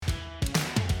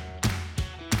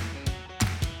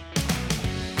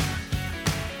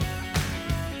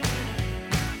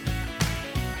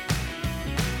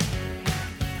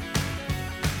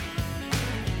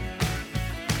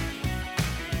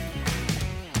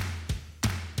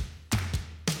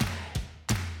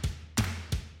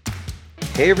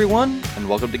Hey everyone, and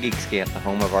welcome to Geekscant, the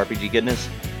home of RPG goodness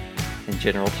and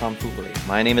general tomfoolery.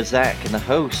 My name is Zach, and the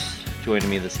host joining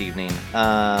me this evening,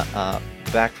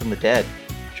 back from the dead,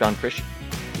 Sean Christian.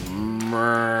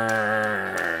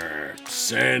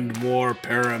 Send more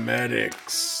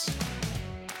paramedics.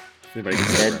 Anybody get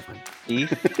that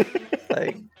reference?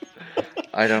 Like,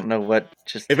 I don't know what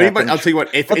just. If anybody, I'll tell you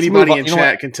what. If Let's anybody move on. in You know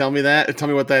chat what? can tell me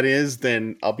what that is,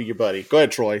 then I'll be your buddy. Go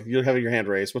ahead, Troy. You have your hand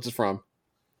raised. What's it from?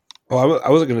 Well, I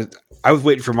wasn't gonna. I was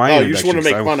waiting for my. Oh, you just want to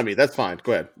introduction, make fun of me. That's fine.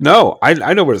 Go ahead. No,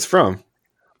 I know what it's from.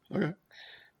 Okay.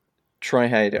 Troy,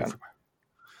 how you doing?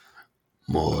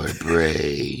 More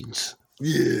brains.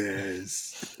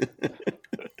 Yes.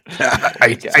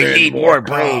 I need more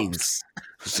brains.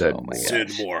 Said, Oh my Send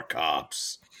gosh. more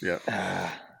cops. Yeah.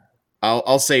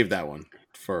 I'll save that one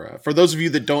for those of you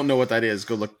that don't know what that is.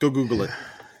 Go Google it,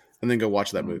 and then go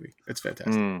watch that movie. It's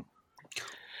fantastic.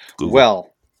 Google.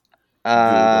 Well,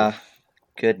 Google.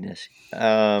 goodness.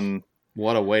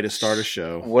 What a way to start a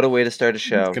show. What a way to start a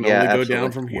show. It can Yeah, only go absolutely.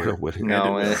 down from here.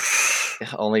 No,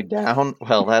 only down.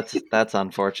 Well, that's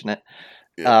unfortunate.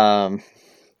 Yeah.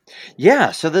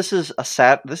 Yeah. So this is a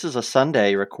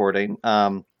Sunday recording.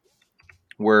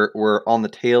 We're on the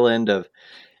tail end of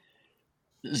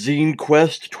Zine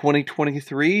Quest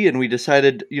 2023, and we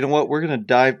decided, you know what, we're gonna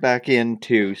dive back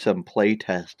into some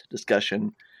playtest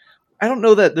discussion. I don't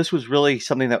know that this was really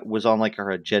something that was on like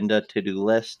our agenda to-do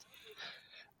list.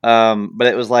 But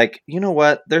it was like, you know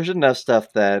what? There's enough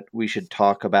stuff that we should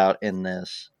talk about in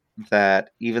this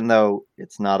that even though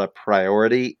it's not a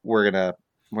priority, we're gonna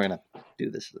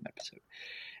do this as an episode.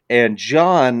 And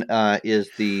John is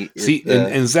the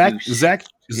and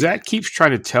Zach keeps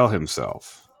trying to tell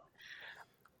himself.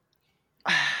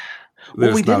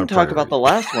 Well, we didn't talk about the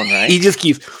last one, right? He just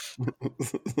keeps.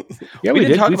 Yeah, we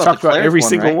did. We talked about every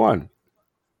single one.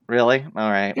 Really? All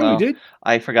right. Yeah, well, we did.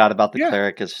 I forgot about the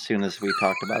cleric as soon as we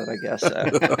talked about it, I guess.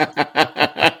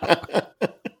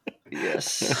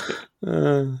 Yes.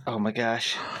 Oh my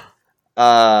gosh.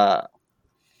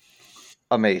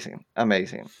 Amazing.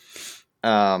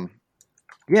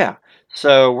 Yeah.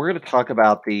 So we're going to talk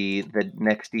about the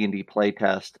next D&D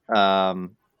playtest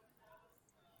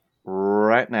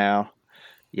right now.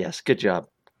 Yes, good job,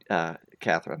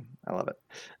 Catherine. I love it.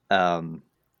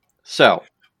 So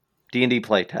D&D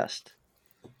playtest.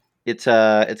 It's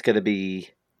going to be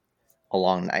a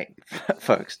long night,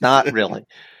 folks. Not really,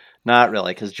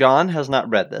 because John has not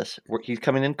read this. He's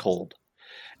coming in cold,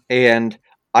 and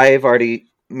I've already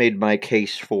made my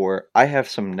case for. I have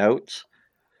some notes,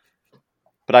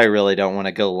 but I really don't want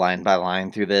to go line by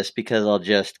line through this because I'll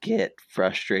just get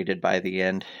frustrated by the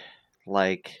end.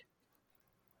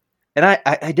 And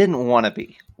I didn't want to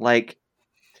be like.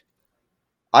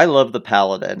 I love the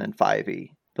paladin in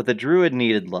 5e, but the druid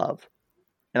needed love.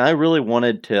 And I really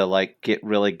wanted to get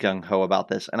really gung-ho about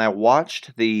this. And I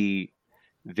watched the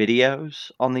videos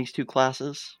on these two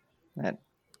classes that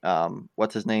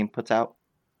what's his name puts out?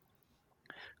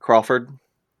 Crawford.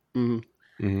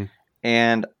 Mm-hmm. Mm-hmm.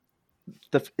 And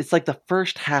it's like the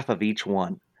first half of each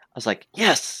one. I was like,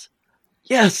 yes!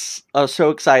 I was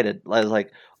so excited. I was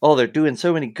like, oh, they're doing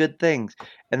so many good things.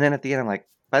 And then at the end,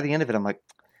 by the end of it, I'm like,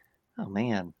 oh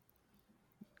man,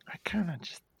 I kind of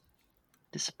just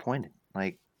disappointed.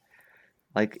 I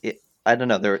don't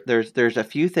know. There's a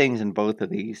few things in both of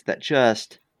these that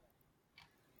just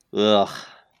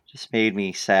made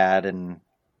me sad, and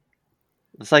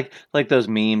it's like those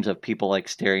memes of people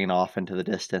staring off into the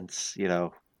distance. You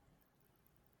know,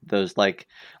 those like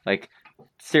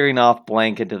staring off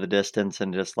blank into the distance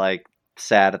and just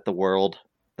sad at the world.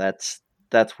 That's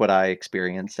what I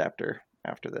experienced after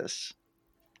this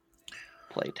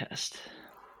playtest.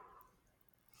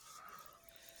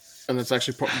 And that's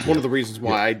actually one of the reasons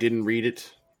why I didn't read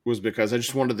it, was because I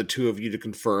just wanted the two of you to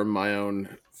confirm my own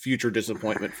future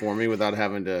disappointment for me without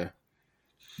having to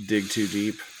dig too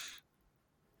deep.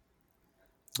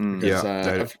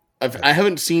 Because, I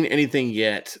haven't seen anything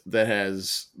yet that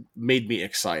has made me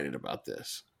excited about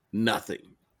this.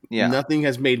 Nothing. Yeah. Nothing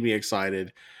has made me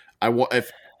excited.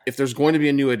 If there's going to be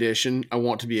a new edition, I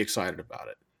want to be excited about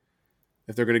it.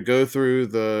 If they're going to go through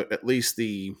at least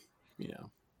the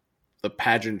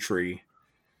pageantry,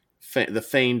 the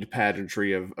feigned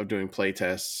pageantry of doing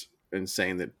playtests and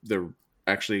saying that they're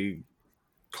actually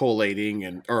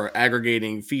collating or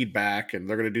aggregating feedback, and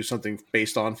they're going to do something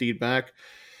based on feedback,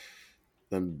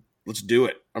 then let's do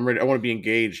it. I'm ready. I want to be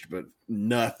engaged, but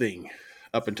nothing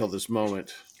up until this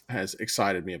moment has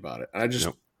excited me about it. I just,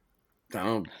 I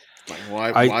don't,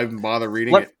 why bother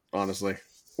reading it, honestly?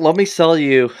 Let me sell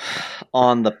you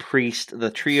on the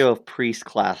trio of priest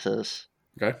classes.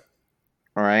 Okay.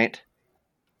 All right.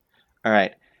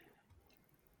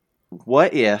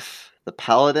 what if the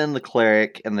paladin, the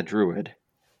cleric, and the druid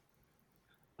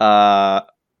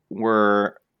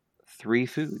were 3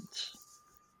 foods?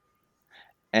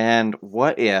 And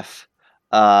what if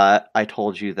I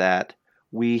told you that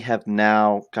we have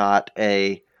now got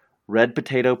a red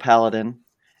potato paladin,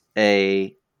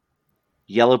 a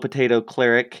yellow potato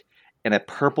cleric, and a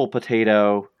purple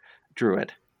potato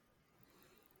druid?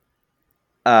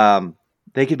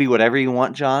 They could be whatever you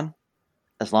want, John,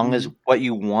 as long as what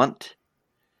you want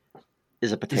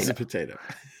is a potato. Is a potato.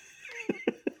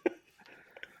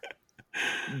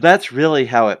 That's really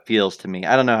how it feels to me.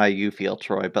 I don't know how you feel,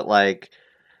 Troy, but like,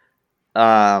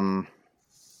 I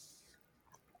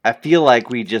feel like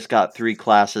we just got 3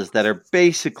 classes that are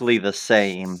basically the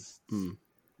same.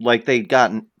 Like they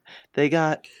got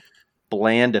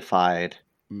blandified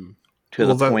to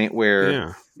the point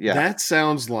where, that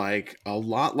sounds like a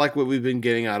lot like what we've been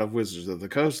getting out of Wizards of the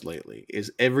Coast lately.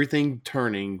 Is everything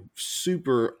turning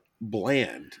super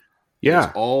bland? Yeah,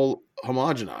 it's all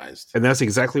homogenized, and that's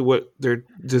exactly what they're.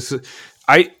 This is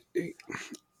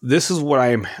what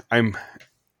I'm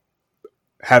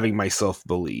having myself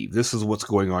believe. This is what's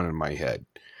going on in my head.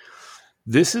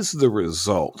 This is the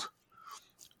result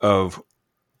of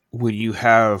when you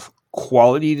have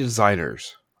quality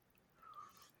designers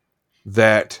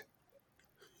that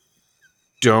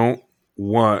don't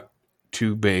want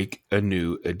to make a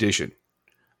new edition.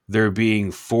 They're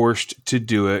being forced to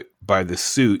do it by the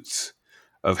suits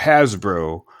of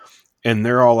Hasbro, and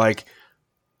they're all like,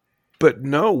 but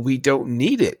no, we don't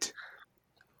need it.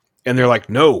 And they're like,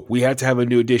 no, we have to have a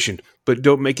new edition, but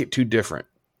don't make it too different.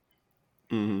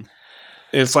 Mm-hmm.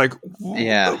 It's like,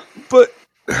 yeah. But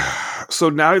so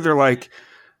now they're like,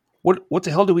 what the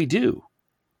hell do we do?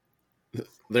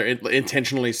 They're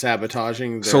intentionally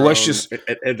sabotaging. So let's just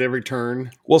at every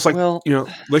turn. Well, it's like,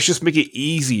 let's just make it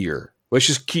easier. Let's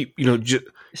just keep,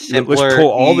 simpler, let's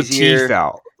pull all easier, the teeth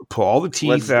out. Pull all the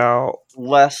teeth out.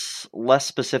 Less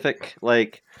specific.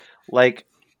 Like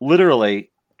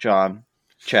literally, John,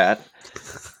 chat.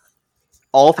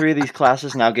 All 3 of these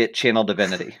classes now get channel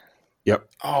divinity. Yep.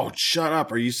 Oh, shut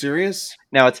up! Are you serious?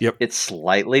 Now it's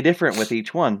slightly different with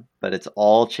each one, but it's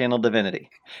all channel divinity.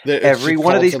 Every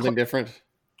one of these something different.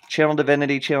 Channel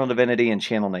divinity, and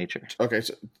channel nature. Okay,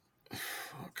 so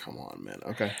come on, man.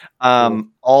 Okay. Cool.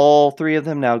 All 3 of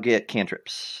them now get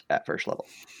cantrips at first level.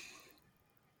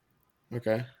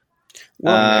 Okay.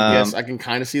 Well, I guess I can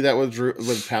kind of see that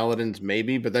with paladins,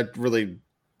 maybe, but that really,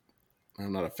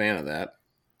 I'm not a fan of that.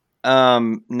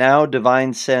 Now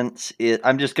Divine Sense is,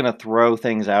 I'm just going to throw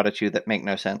things out at you that make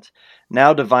no sense.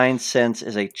 Now Divine Sense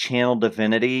is a channel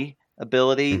divinity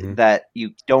ability that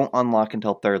you don't unlock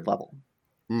until 3rd level.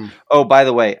 Oh, by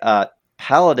the way,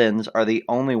 Paladins are the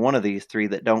only one of these 3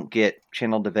 that don't get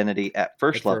channel divinity at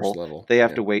first level. They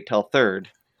have to wait till 3rd.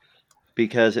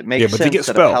 Because it makes sense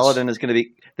that a paladin is going to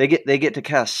be they get to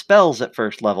cast spells at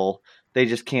first level. They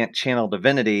just can't channel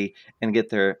divinity and get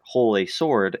their holy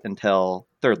sword until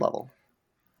 3rd level.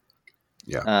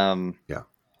 Yeah.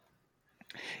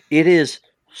 It is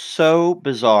so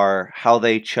bizarre how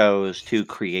they chose to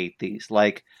create these.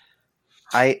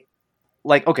 Okay,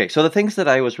 so the things that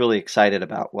I was really excited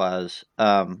about was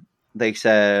they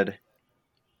said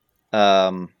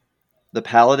the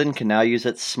paladin can now use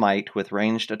its smite with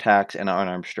ranged attacks and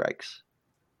unarmed strikes.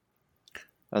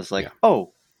 I was like,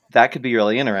 oh, that could be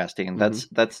really interesting. That's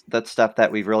stuff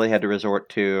that we've really had to resort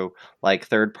to, like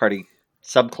third-party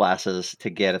subclasses to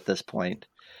get at this point.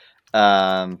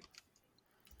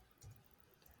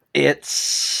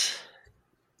 It's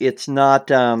not.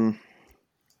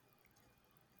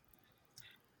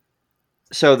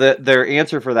 So their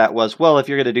answer for that was, well, if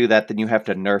you're going to do that, then you have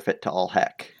to nerf it to all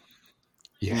heck.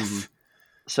 Yes.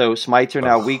 So smites are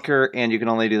now weaker, and you can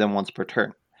only do them once per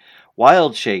turn.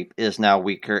 Wildshape is now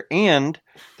weaker, and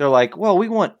they're like, well, we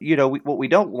want, what we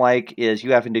don't like is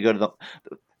you having to go to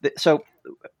so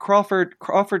Crawford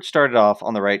started off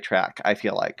on the right track, I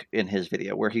feel like, in his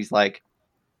video, where he's like,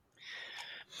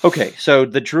 okay, so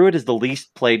the druid is the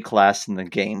least played class in the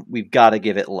game. We've got to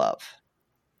give it love.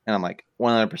 And I'm like,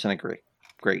 100% agree.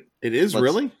 Great. It is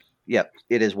really? Yep,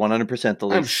 it is 100% the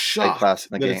least played class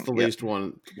in the game. It's the least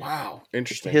one. Wow,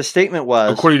 interesting. His statement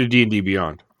was, according to D&D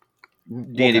Beyond.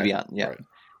 D&D Beyond, yeah. Right.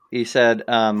 He said,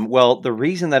 well, the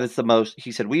reason that it's the most,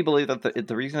 he said, we believe that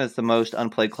the reason it's the most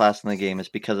unplayed class in the game is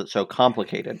because it's so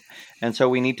complicated. And so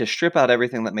we need to strip out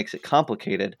everything that makes it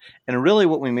complicated. And really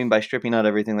what we mean by stripping out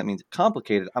everything that means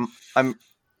complicated, I'm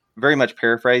very much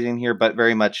paraphrasing here, but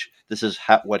very much this is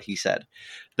what he said.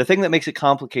 The thing that makes it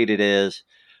complicated is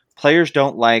players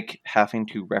don't like having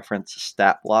to reference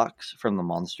stat blocks from the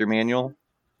monster manual.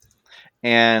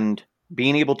 And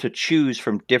being able to choose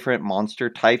from different monster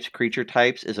types, creature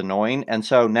types is annoying. And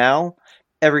so now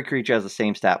every creature has the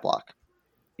same stat block.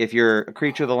 If you're a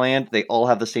creature of the land, they all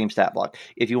have the same stat block.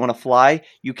 If you want to fly,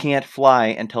 you can't fly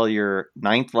until you're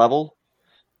 9th level,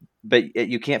 but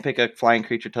you can't pick a flying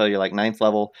creature until you're like 9th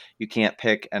level. You can't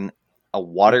pick a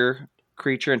water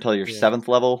creature until you're 7th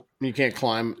level. You can't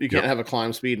climb. You can't have a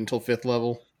climb speed until 5th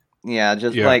level. Yeah,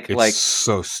 just it's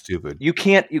so stupid. You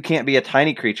can't be a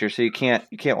tiny creature, so you can't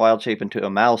wild shape into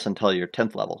a mouse until you're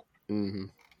 10th level. Mm-hmm.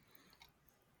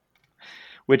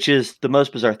 Which is the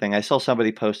most bizarre thing. I saw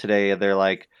somebody post today. They're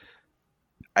like,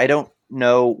 I don't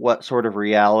know what sort of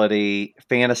reality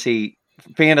fantasy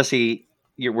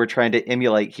we're trying to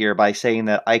emulate here by saying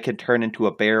that I could turn into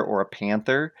a bear or a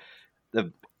panther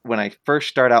when I first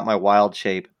start out my wild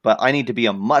shape, but I need to be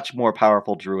a much more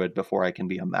powerful druid before I can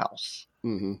be a mouse.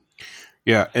 Mm-hmm.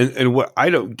 Yeah, and what I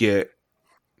don't get,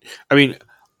 I mean,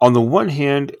 on the one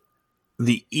hand,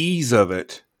 the ease of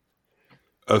it,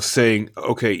 of saying,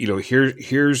 okay,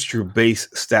 here's your base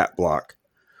stat block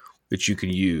that you can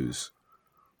use.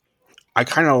 I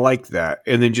kind of like that.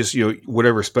 And then just,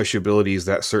 whatever special abilities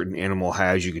that certain animal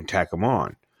has, you can tack them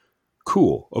on.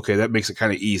 Cool. Okay, that makes it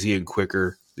kind of easy and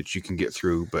quicker that you can get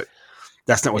through, but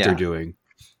that's not what they're doing.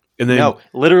 And then no,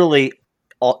 literally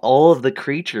all of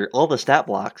all the stat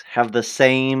blocks have the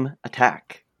same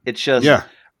attack. It's just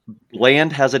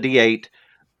land has a D8,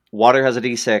 water has a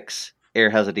D6, air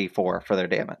has a D4 for their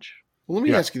damage. Well, let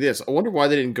me ask you this. I wonder why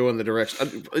they didn't go in the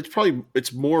direction.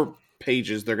 It's more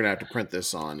pages they're going to have to print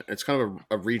this on. It's kind of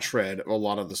a retread of a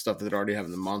lot of the stuff that they already have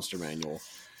in the monster manual.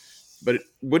 But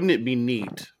wouldn't it be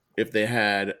neat if they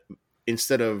had,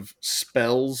 instead of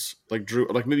spells, like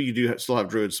maybe you do still have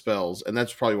druid spells, and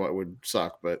that's probably what would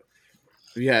suck, but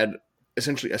if you had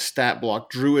essentially a stat block,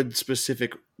 druid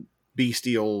specific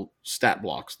bestial stat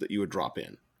blocks that you would drop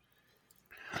in.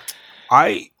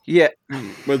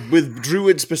 With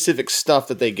druid specific stuff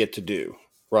that they get to do,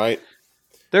 right?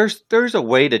 There's a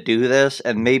way to do this,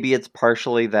 and maybe it's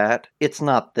partially that. It's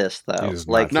not this though. It is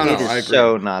like not it this. is I agree.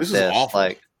 so not This this. is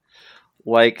awful.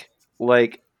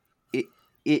 Like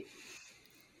it.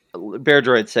 Bear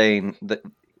Droid saying the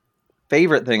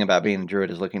favorite thing about being a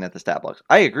druid is looking at the stat blocks.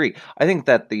 I agree. I think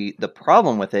that the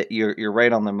problem with it, you're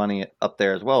right on the money up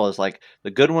there as well, is like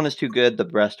the good one is too good, the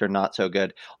rest are not so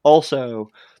good. Also,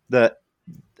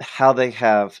 how they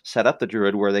have set up the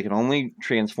druid where they can only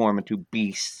transform into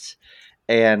beasts,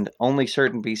 and only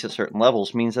certain beasts at certain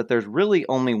levels means that there's really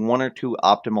only one or two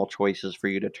optimal choices for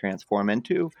you to transform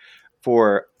into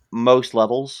for most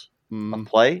levels of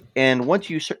play. And once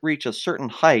you reach a certain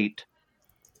height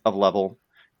of level,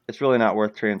 it's really not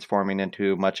worth transforming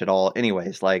into much at all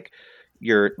anyways. Like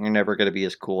you're never going to be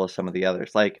as cool as some of the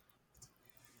others. Like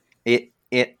the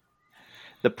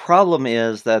problem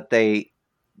is that they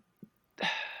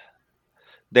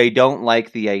don't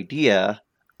like the idea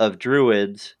of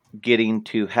druids getting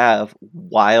to have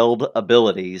wild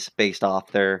abilities based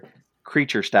off their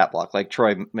creature stat block, like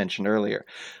Troy mentioned earlier.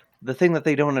 The thing that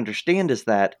they don't understand is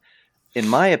that, in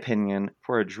my opinion,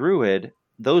 for a druid,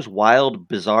 those wild,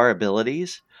 bizarre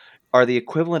abilities are the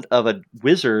equivalent of a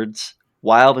wizard's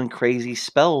wild and crazy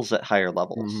spells at higher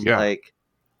levels. Yeah. Like,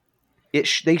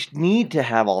 they need to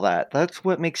have all that. That's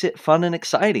what makes it fun and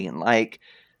exciting. Like,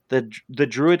 the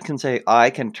druid can say, I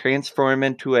can transform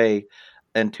into a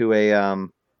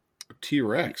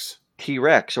T-Rex.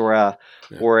 Or a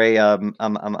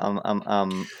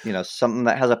something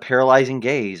that has a paralyzing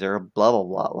gaze or blah blah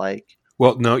blah. Like,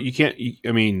 well, no, you can't.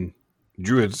 I mean,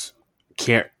 druids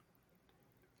can't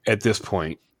at this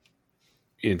point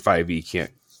in 5e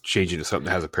can't change into something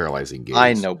that has a paralyzing gaze.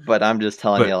 I know, but I'm just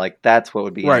telling you, like, that's what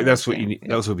would be right. That's what you need.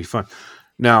 Yeah. That would be fun.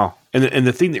 Now, and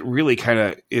the thing that really kind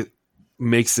of it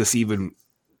makes this even.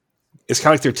 It's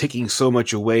kind of like they're taking so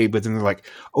much away, but then they're like,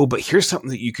 oh, but here's something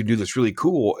that you can do that's really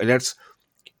cool. And that's,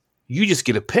 you just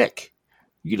get to pick.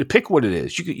 You get to pick what it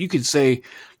is. You could say,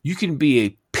 you can be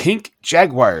a pink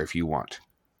jaguar if you want.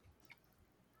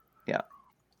 Yeah.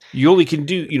 You only can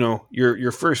do,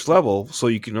 your first level, so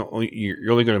you're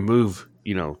only going to move,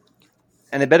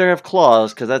 And they better have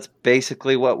claws, because that's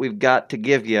basically what we've got to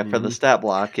give you for the stat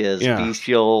block is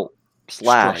bestial /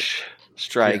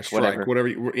 strike, whatever.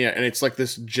 And it's like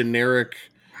this generic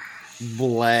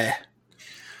bleh.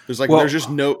 There's just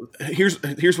no. Here's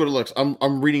what it looks.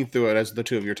 I'm reading through it as the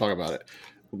two of you are talking about it.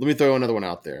 Let me throw another one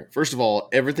out there. First of all,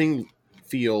 everything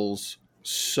feels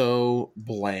so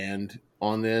bland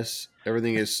on this.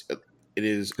 Everything is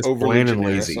overly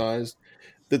genericized.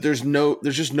 That there's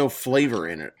just no flavor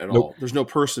in it at all. There's no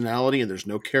personality and there's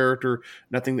no character.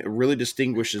 Nothing that really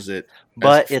distinguishes it.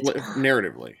 But it's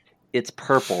narratively. it's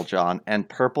purple, John, and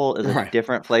purple is a Right.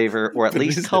 different flavor, or at But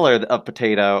least is it? color of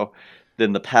potato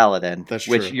than the paladin. That's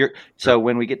which true. So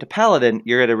when we get to paladin,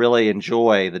 you're gonna really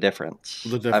enjoy the difference.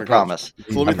 The I different promise.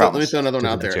 colors. So I let me promise. throw another one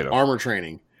out Different there. potato. Armor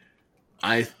training.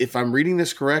 If I'm reading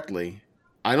this correctly,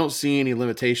 I don't see any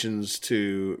limitations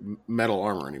to metal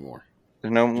armor anymore.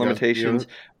 There's no You limitations,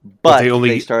 know? But but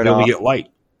they start they only off. get light.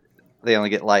 They only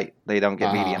get light. They don't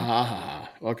get medium.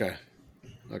 Okay.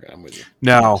 Okay, I'm with you.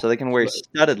 Now, So they can wear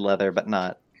studded leather, but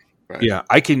not. Right. yeah,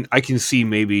 I can see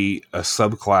maybe a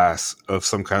subclass of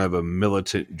some kind of a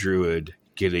militant druid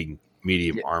getting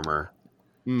medium Yeah. armor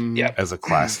Mhm. as a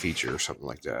class feature or something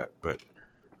like that. But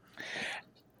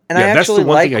And yeah, I that's the actually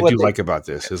one like thing I what do they, like about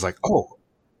this is like, oh,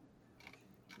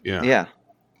 yeah, Yeah.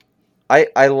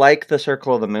 I like the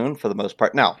Circle of the Moon for the most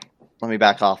part. Now, let me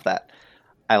back off that.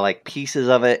 I like pieces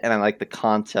of it and I like the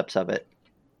concepts of it.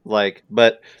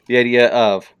 But the idea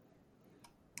of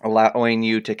allowing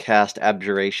you to cast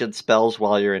abjuration spells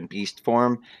while you're in beast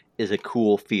form is a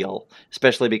cool feel,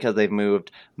 especially because they've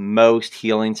moved most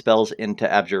healing spells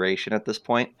into abjuration at this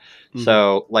point. Mhm.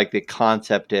 So, the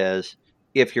concept is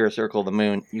if you're a Circle of the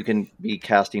Moon, you can be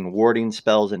casting warding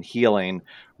spells and healing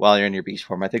while you're in your beast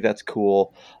form. I think that's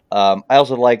cool. I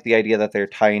also like the idea that they're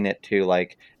tying it to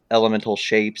elemental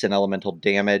shapes and elemental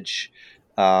damage.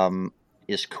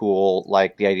 Is cool.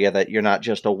 Like the idea that you're not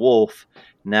just a wolf,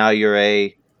 now you're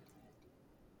a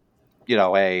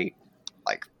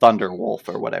thunder wolf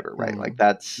or whatever, right? Mhm.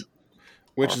 That's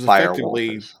Which or is fire wolf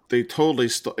effectively is. they totally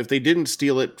if they didn't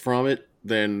steal it from it,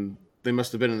 then they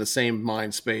must have been in the same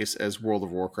mind space as World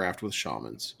of Warcraft with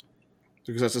shamans,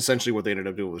 because that's essentially what they ended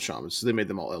up doing with shamans. So they made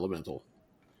them all elemental.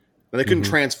 Now they couldn't Mhm.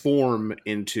 transform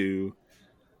into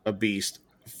a beast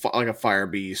like a fire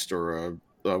beast or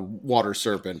a water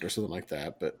serpent or something like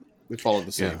that, but they followed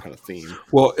the same Yeah. kind of theme.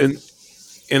 Well,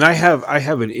 and I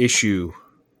have an issue,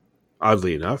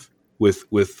 oddly enough,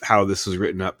 with how this is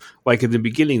written up. Like in the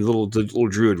beginning, the little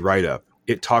druid write up,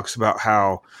 it talks about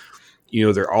how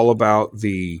they're all about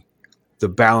the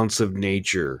balance of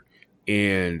nature,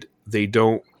 and they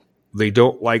don't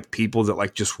like people that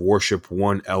like just worship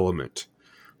one element,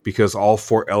 because all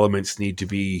four elements need to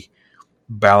be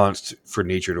balanced for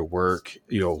nature to work.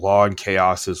 Law and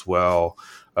chaos as well,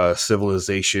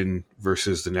 civilization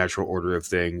versus the natural order of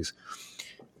things.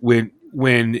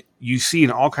 When you see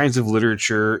in all kinds of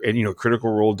literature, and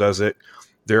Critical Role does it,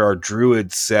 there are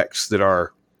druid sects that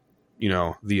are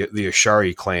the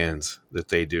Ashari clans that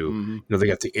they do. Mm-hmm. They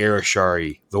got the Air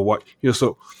Ashari, the what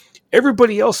so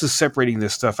everybody else is separating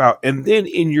this stuff out. And then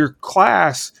in your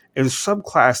class and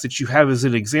subclass that you have as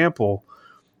an example,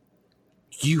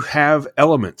 you have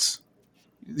elements.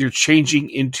 They're changing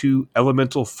into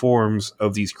elemental forms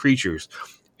of these creatures.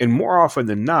 And more often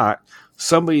than not,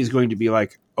 somebody's going to be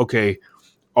like, okay,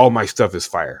 all my stuff is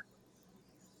fire.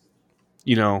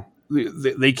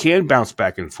 They can bounce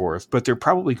back and forth, but they're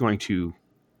probably going to,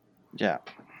 Yeah.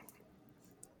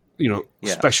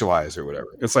 specialize or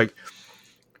whatever. It's like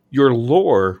your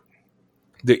lore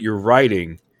that you're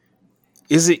writing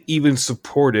isn't even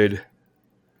supported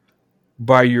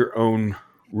by your own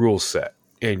rule set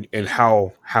and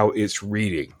how it's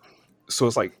reading. So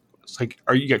it's like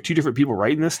are you got two different people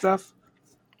writing this stuff?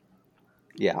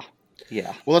 Yeah.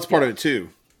 Well, that's part of it too,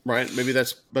 right? Maybe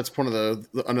that's part of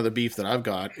the another beef that I've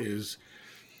got is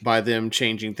by them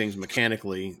changing things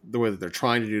mechanically, the way that they're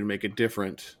trying to do to make it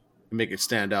different, and make it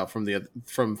stand out from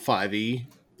 5e.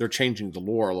 They're changing the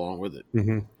lore along with it.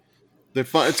 Mm-hmm.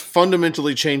 It's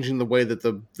fundamentally changing the way that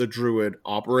the druid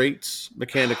operates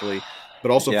mechanically,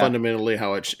 but also Yeah. fundamentally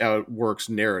how it works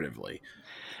narratively,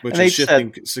 which And is they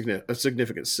shifting a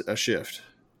significant shift.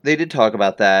 They did talk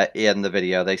about that in the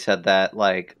video. They said that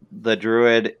the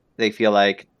druid, they feel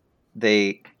like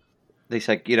they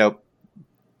said,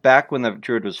 back when the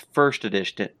druid was first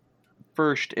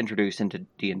introduced into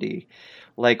D&D,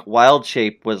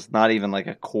 Wildshape was not even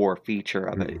a core feature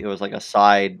of it. It was a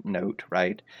side note,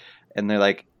 right? And they're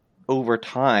like, over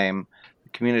time, the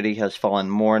community has fallen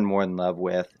more and more in love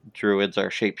with druids are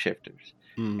shapeshifters.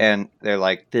 And they're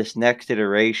like, this next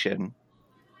iteration,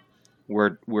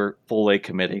 we're fully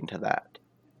committing to that,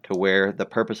 to where the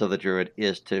purpose of the druid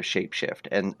is to shapeshift,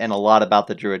 and a lot about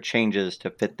the druid changes to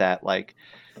fit that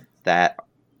that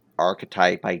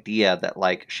archetype idea that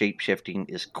shapeshifting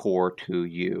is core to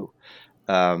you,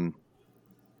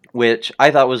 which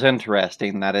I thought was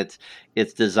interesting, that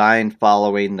it's designed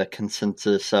following the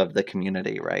consensus of the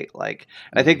community, right?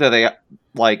 I think that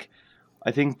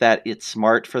I think that it's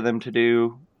smart for them to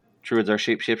do druids are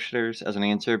shapeshifters as an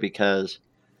answer, because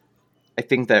I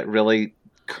think that really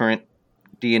current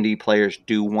D&D players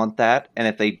do want that, and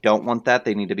if they don't want that,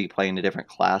 they need to be playing a different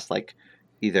class, like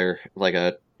either like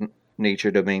a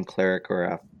nature domain cleric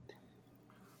or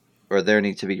there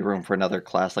needs to be room for another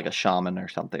class like a shaman or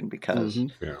something, because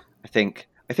Mm-hmm.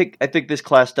 I think this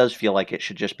class does feel like it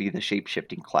should just be the shape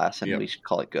shifting class, and Yep. we should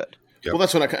call it good. Yep. Well,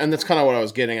 that's kind of what I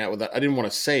was getting at with that. I didn't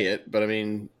want to say it, but I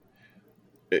mean,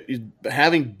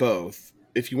 having both.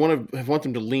 If you want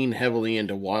them to lean heavily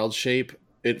into wild shape,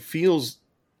 it feels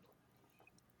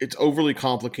it's overly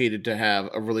complicated to have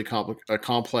a really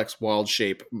complex wild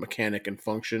shape mechanic and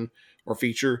function or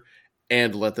feature,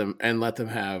 and let them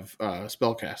have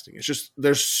spell casting. It's just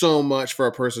there's so much for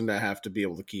a person to have to be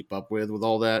able to keep up with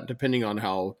all that, depending on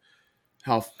how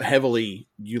heavily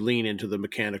you lean into the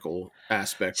mechanical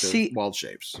aspect of See, wild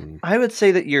shapes. I would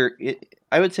say that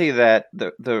I would say that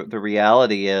the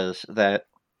reality is that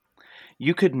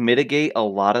you could mitigate a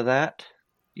lot of that.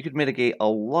 You could mitigate a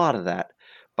lot of that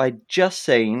by just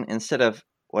saying, instead of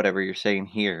whatever you're saying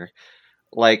here,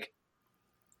 like,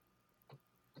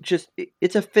 just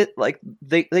it's a fit. Like,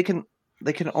 they can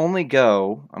only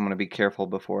go. I'm going to be careful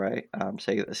before I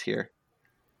say this here.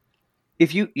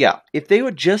 If they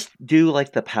would just do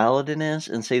like the paladin is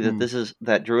and say that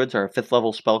that druids are a 5th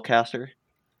level spellcaster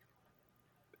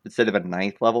instead of a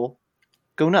 9th level,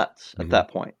 go nuts at that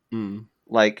point.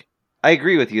 Like, I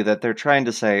agree with you that they're trying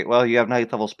to say, well, you have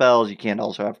 9th level spells, you can't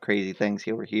also have crazy things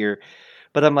over here.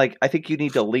 But I'm like, I think you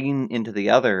need to lean into the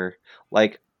other.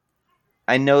 Like,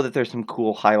 I know that there's some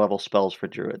cool high level spells for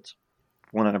druids,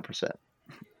 100%.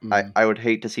 I would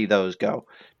hate to see those go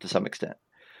to some extent.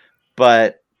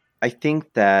 But I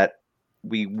think that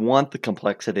we want the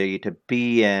complexity to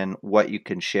be in what you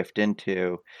can shift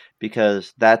into,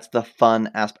 because that's the fun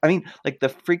aspect. I mean, like, the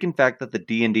freaking fact that the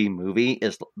D&D movie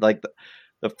is like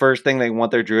the first thing they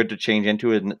want their druid to change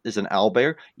into is an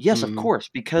owlbear. Yes, of course,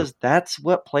 because that's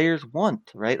what players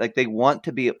want, right? Like, they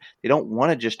don't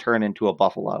want to just turn into a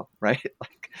buffalo, right?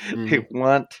 Like,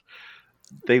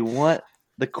 they want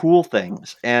the cool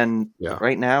things. And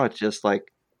right now it's just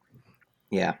like,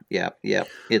 yeah.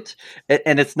 It's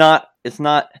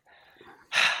not.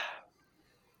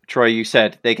 Troy, you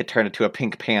said they could turn into a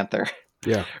Pink Panther.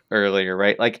 Yeah. Earlier,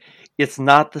 right? Like, it's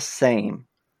not the same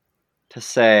to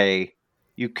say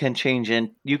you can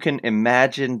you can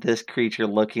imagine this creature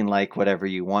looking like whatever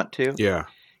you want to. Yeah.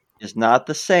 It's not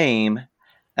the same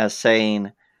as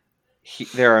saying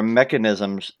there are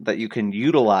mechanisms that you can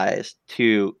utilize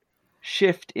to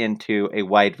shift into a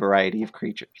wide variety of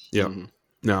creatures. Yeah.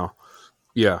 No.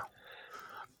 Yeah.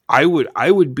 I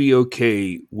would be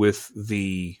okay with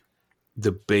the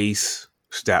base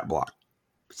stat block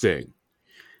thing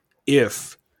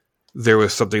if there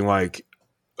was something like,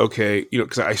 okay,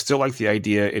 because I still like the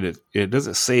idea, and it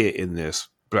doesn't say it in this,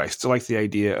 but I still like the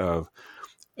idea of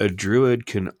a druid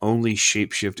can only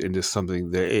shapeshift into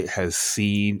something that it has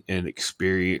seen and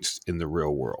experienced in the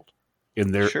real world,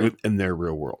 in their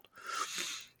real world.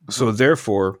 So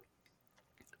therefore,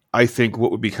 I think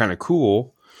what would be kind of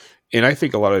cool, and I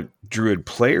think a lot of druid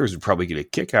players would probably get a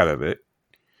kick out of it,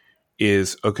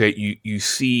 is, okay, you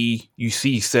see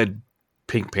said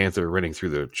Pink Panther running through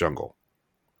the jungle.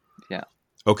 Yeah.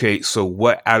 Okay, so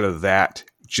what out of that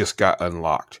just got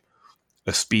unlocked?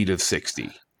 A speed of 60,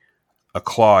 a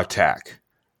claw attack,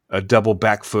 a double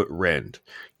back foot rend.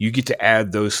 You get to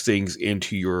add those things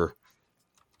into your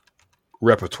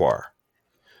repertoire.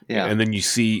 Yeah. And then you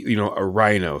see, a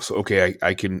rhino. So, okay,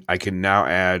 I can now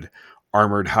add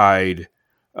armored hide,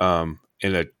 and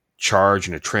a charge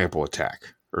and a trample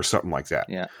attack or something like that.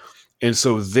 Yeah. And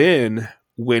so then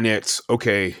when it's,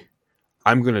 okay,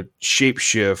 I'm going to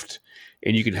shapeshift,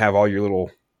 and you can have all your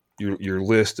little, your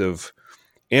list of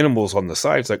animals on the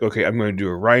side. It's like, okay, I'm going to do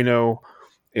a rhino,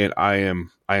 and I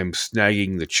am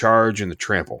snagging the charge and the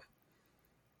trample,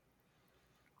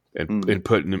 and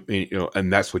putting them,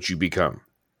 and that's what you become.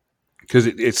 Because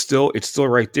it's still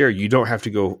right there. You don't have to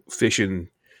go fishing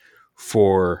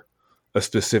for a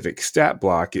specific stat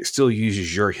block. It still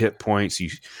uses your hit points,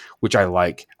 which I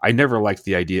like. I never liked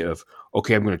the idea of,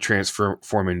 okay, I'm going to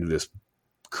transform into this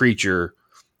creature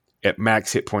at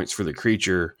max hit points for the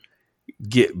creature,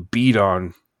 get beat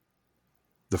on,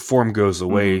 the form goes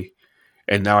away,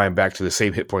 and now I'm back to the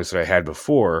same hit points that I had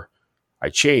before. I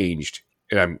changed,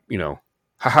 and I'm,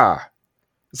 haha.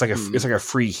 It's like a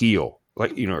free heal,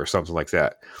 like, or something like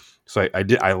that. So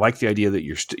I like the idea that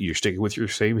you're sticking with your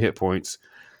same hit points,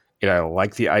 and I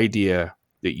like the idea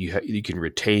that you can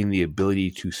retain the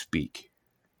ability to speak.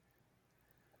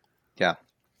 Yeah.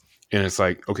 And it's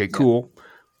like, okay, cool.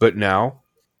 But now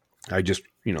I just,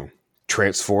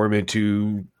 transform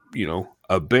into,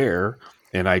 a bear,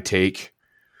 and I take,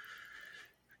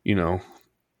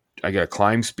 I got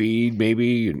climb speed,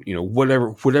 maybe, and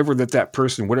whatever that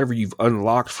person, whatever you've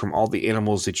unlocked from all the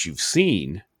animals that you've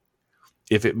seen,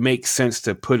 if it makes sense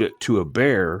to put it to a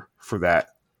bear for that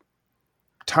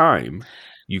time,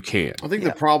 you can. I think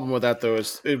the problem with that though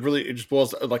is it just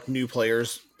boils to, like, new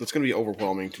players. That's going to be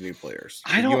overwhelming to new players.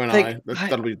 I You don't and think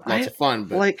that'll be lots of fun.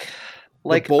 But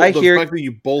like I the hear fact that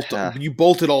you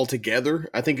bolt it all together,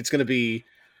 I think it's going to be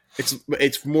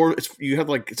it's more you have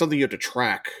like it's something you have to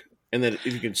track, and then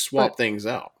if you can swap things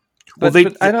out. But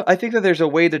I think that there's a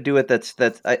way to do it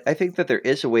I think that there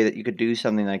is a way that you could do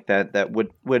something like that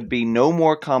would be no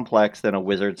more complex than a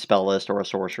wizard spell list or a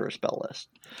sorcerer spell list.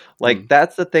 Like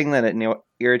that's the thing that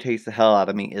irritates the hell out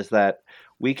of me, is that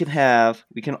we can have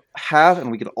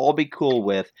and we can all be cool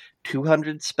with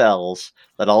 200 spells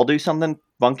that all do something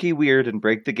funky, weird, and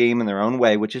break the game in their own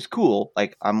way, which is cool.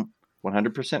 Like, I'm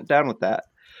 100% down with that,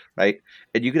 right?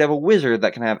 And you could have a wizard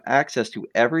that can have access to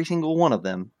every single one of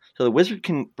them. So the wizard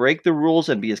can break the rules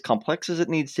and be as complex as it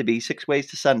needs to be 6 ways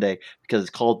to Sunday, because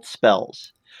it's called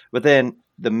spells. But then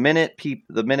the minute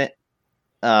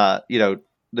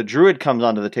the druid comes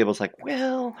onto the table, it's like,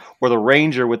 well, or the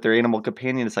ranger with their animal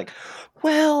companion, it's like,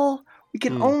 well, we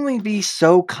can only be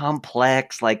so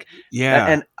complex. Like, yeah.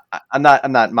 And I'm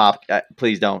not mock.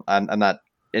 Please don't. I'm not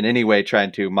in any way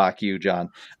trying to mock you, John.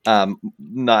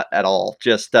 Not at all.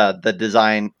 Just the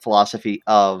design philosophy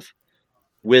of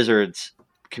wizards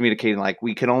communicating, like,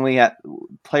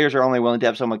 players are only willing to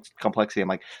have so much complexity. I'm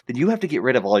like, then you have to get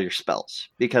rid of all your spells,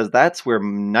 because that's where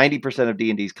 90% of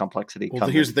D&D's complexity comes. Well,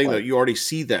 here's the thing, though. You already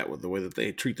see that with the way that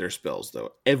they treat their spells,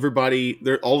 though.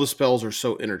 All the spells are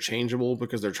so interchangeable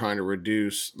because they're trying to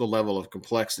reduce the level of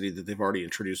complexity that they've already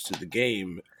introduced to the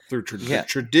game through the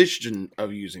tradition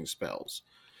of using spells.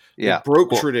 They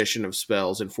broke tradition of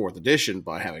spells in 4th edition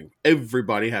by having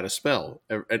everybody had a spell,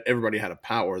 and everybody had a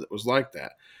power that was like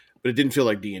that. But it didn't feel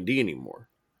like D&D anymore.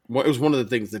 It was one of the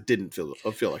things that didn't feel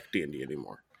like D&D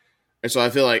anymore. And so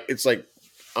I feel like it's like,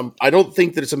 I don't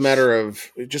think that it's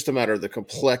just a matter of the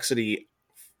complexity.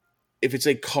 If it's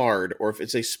a card, or if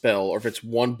it's a spell, or if it's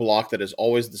one block that is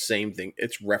always the same thing,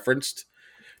 it's referenced.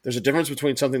 There's a difference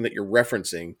between something that you're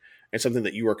referencing and something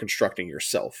that you are constructing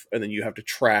yourself. And then you have to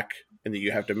track, and then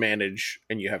you have to manage,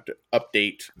 and you have to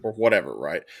update, or whatever,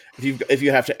 right? If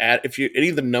you have to add, if any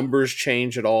of the numbers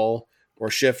change at all, or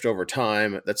shift over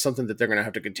time, that's something that they're going to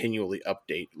have to continually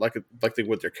update, like they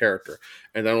would their character.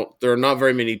 And there are not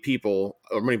very many people,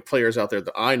 or many players out there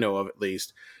that I know of, at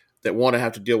least, that want to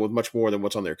have to deal with much more than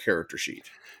what's on their character sheet.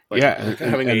 Like,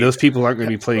 and those people aren't going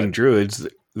to be playing druids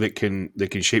that can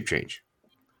shape change.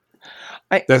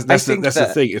 That's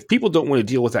the thing. If people don't want to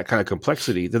deal with that kind of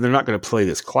complexity, then they're not going to play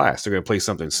this class. They're going to play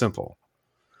something simple.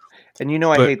 And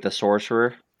I hate the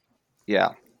sorcerer. Yeah.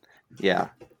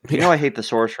 I hate the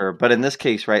sorcerer, but in this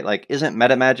case, right, like, isn't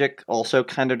meta magic also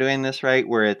kind of doing this, right?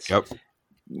 Where it's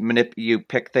you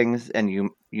pick things and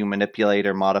you manipulate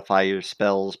or modify your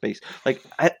spells based. Like,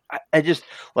 I just,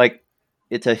 like,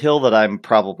 it's a hill that I'm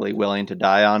probably willing to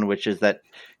die on, which is that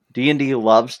D&D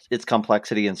loves its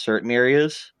complexity in certain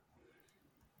areas,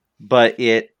 but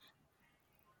it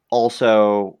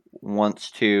also wants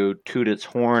to toot its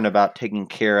horn about taking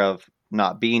care of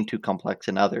not being too complex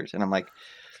in others. And I'm like,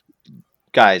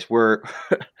 guys,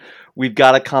 we've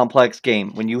got a complex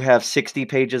game. When you have 60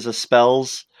 pages of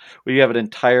spells, when you have an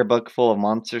entire book full of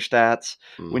monster stats,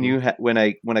 when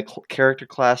a character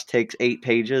class takes 8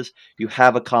 pages, you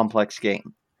have a complex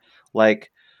game.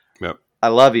 Like, I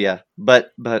love you,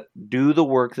 but do the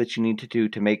work that you need to do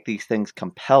to make these things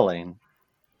compelling,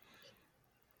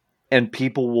 and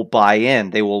people will buy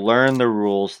in. They will learn the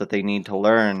rules that they need to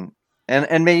learn,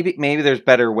 and maybe there's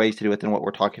better ways to do it than what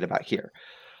we're talking about here.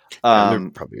 There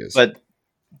probably is.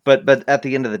 But at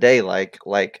the end of the day, like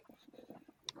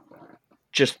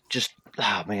just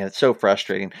oh man, it's so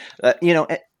frustrating.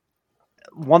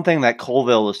 One thing that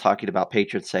Colville was talking about,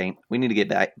 patron saint. We need to get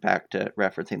back to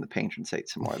referencing the patron saint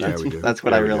some more. That's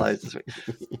what I realized this week.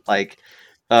 Like,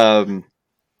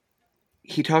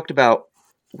 he talked about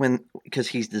because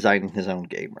he's designing his own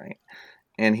game, right?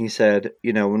 And he said,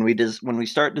 when we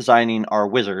start designing our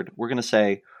wizard, we're going to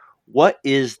say, what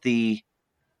is the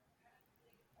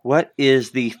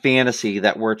fantasy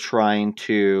that we're trying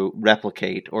to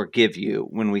replicate or give you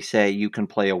when we say you can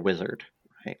play a wizard,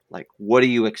 right? Like, what are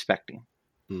you expecting?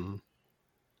 Mm-hmm.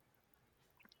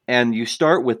 And you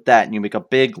start with that, and you make a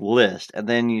big list, and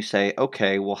then you say,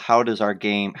 okay, well, how can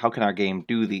our game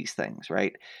do these things,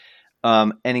 right?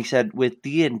 And he said with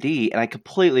D&D, and I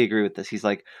completely agree with this. He's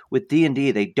like, with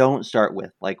D&D, they don't start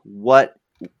with, like, what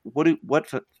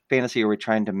fantasy are we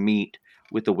trying to meet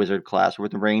with the wizard class, or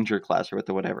with the ranger class, or with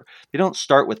the whatever. They don't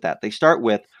start with that. They start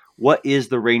with, what is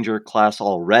the ranger class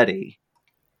already?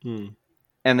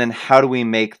 And then how do we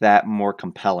make that more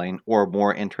compelling or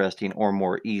more interesting or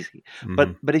more easy?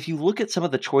 Mhm. But if you look at some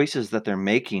of the choices that they're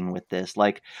making with this,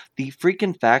 like the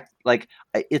freaking fact, like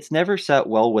it's never sat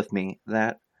well with me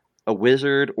that a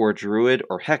wizard or a druid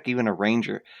or heck even a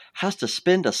ranger has to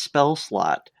spend a spell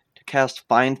slot to cast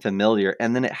Find Familiar,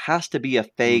 and then it has to be a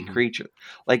fey creature.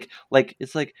 Like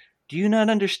it's like, do you not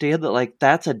understand that like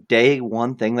that's a day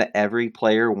one thing that every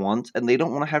player wants, and they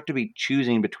don't want to have to be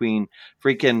choosing between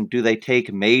freaking, do they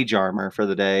take mage armor for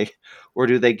the day or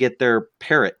do they get their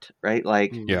parrot, right?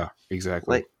 Yeah,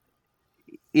 exactly. Like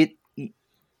it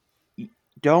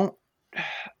don't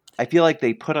I feel like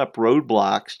they put up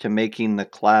roadblocks to making the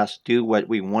class do what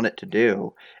we want it to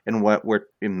do and what we're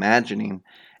imagining,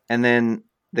 and then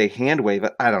they hand wave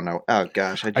it. I don't know. Oh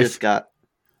gosh,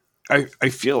 I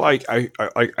feel like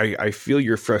I feel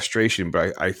your frustration,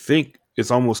 but I think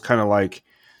it's almost kind of like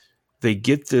they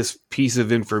get this piece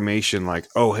of information like,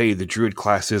 oh, hey, the druid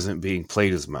class isn't being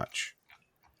played as much.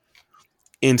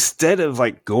 Instead of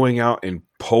like going out and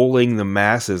polling the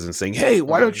masses and saying, hey,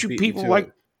 why don't you people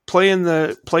like playing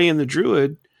the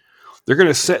druid? They're going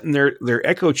to sit in their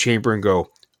echo chamber and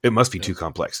go, it must be too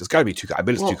complex. It's got to be too. I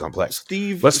bet it's too complex.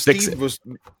 Let's fix it.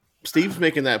 Steve's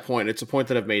making that point. It's a point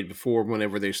that I've made before.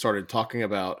 Whenever they started talking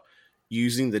about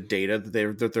using the data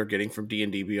that they're getting from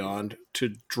D&D Beyond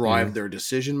to drive their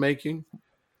decision making,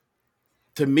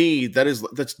 to me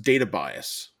that's data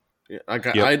bias.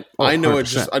 I know it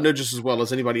just as well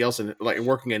as anybody else in like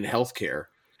working in healthcare,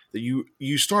 that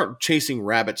you start chasing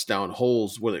rabbits down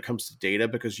holes when it comes to data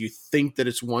because you think that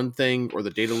it's one thing or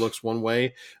the data looks one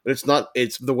way, but it's not.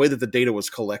 It's the way that the data was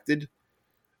collected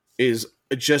is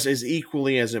just as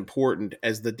equally as important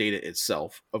as the data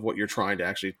itself of what you're trying to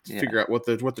actually figure out what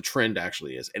the trend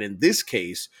actually is. And in this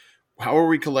case, how are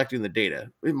we collecting the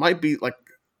data? It might be like,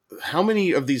 how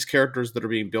many of these characters that are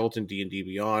being built in D&D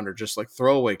Beyond are just like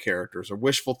throwaway characters or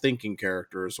wishful thinking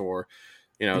characters, or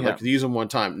like use them one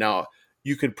time. Now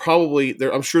you could probably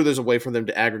I'm sure there's a way for them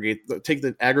to take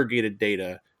the aggregated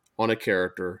data on a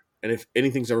character, and if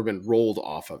anything's ever been rolled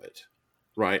off of it,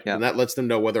 right? And that lets them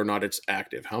know whether or not it's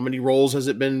active. How many rolls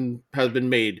has been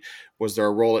made? Was there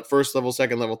a roll at first level,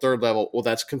 second level, third level? Well,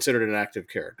 that's considered an active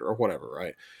character or whatever,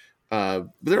 right? But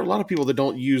there are a lot of people that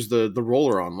don't use the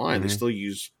roller online. They still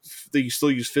use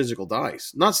physical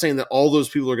dice. Not saying that all those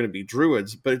people are going to be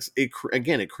druids, but it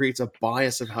creates a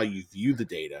bias of how you view the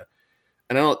data.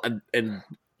 And and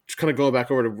just kind of going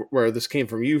back over to where this came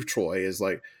from, you, Troy, is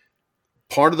like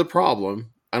part of the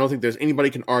problem. I don't think there's anybody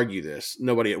can argue this.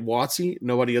 Nobody at WotC,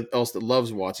 nobody else that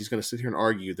loves WotC is going to sit here and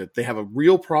argue that they have a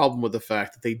real problem with the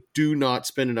fact that they do not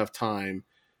spend enough time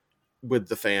with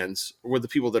the fans, with the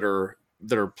people that are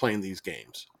playing these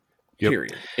games.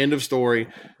 Period. End of story.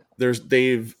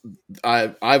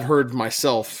 I've heard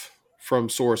myself from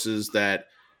sources that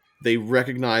they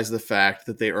recognize the fact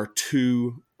that they are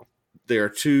too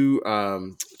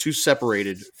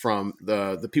separated from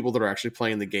the people that are actually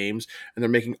playing the games, and they're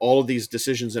making all of these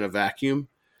decisions in a vacuum,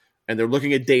 and they're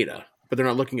looking at data, but they're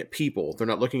not looking at people. They're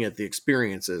not looking at the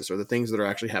experiences or the things that are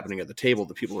actually happening at the table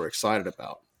that people are excited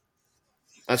about.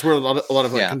 That's where a lot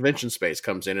of like convention space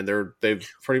comes in, and they've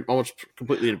pretty almost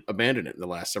completely abandoned it in the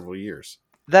last several years.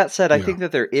 That said, I think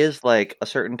that there is like a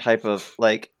certain type of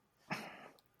like.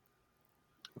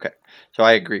 Okay, so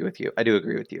I agree with you. I do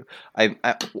agree with you.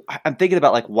 I'm thinking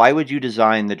about like, why would you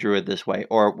design the druid this way?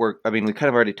 Or we kind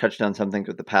of already touched on some things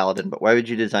with the paladin, but why would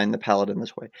you design the paladin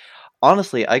this way?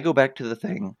 Honestly, I go back to the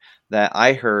thing that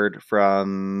I heard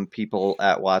from people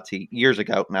at WotC years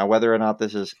ago. Now, whether or not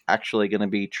this is actually going to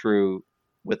be true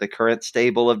with the current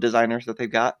stable of designers that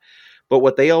they've got, but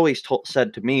what they always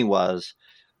said to me was,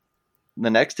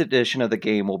 the next edition of the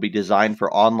game will be designed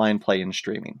for online play and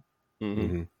streaming.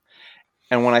 Mm-hmm.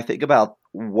 And when I think about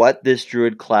what this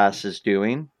druid class is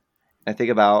doing, I think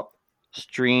about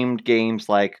streamed games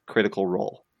like Critical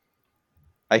Role.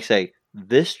 I say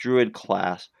this druid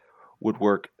class would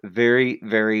work very,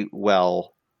 very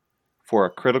well for a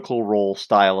Critical Role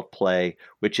style of play,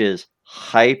 which is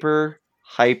hyper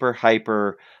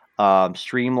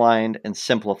streamlined and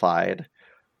simplified,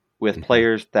 with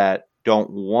players that don't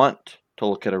want to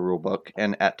look at a rule book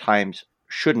and at times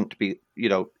shouldn't be,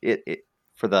 it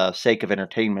for the sake of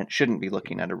entertainment, shouldn't be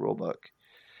looking at a rule book.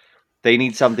 They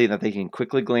need something that they can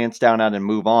quickly glance down at and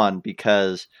move on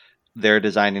because they're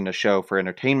designing a show for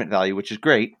entertainment value, which is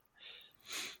great.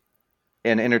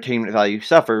 And entertainment value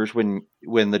suffers when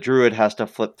the druid has to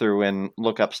flip through and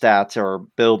look up stats or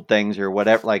build things or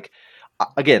whatever. Like,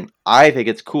 again, I think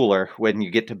it's cooler when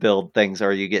you get to build things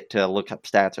or you get to look up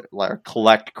stats or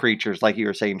collect creatures, like you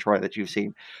were saying, Troy, that you've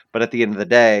seen. But at the end of the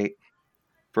day,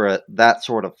 for that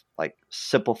sort of like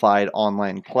simplified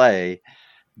online play,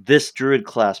 this druid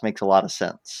class makes a lot of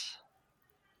sense.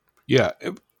 Yeah,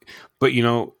 but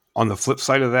on the flip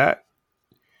side of that,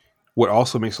 what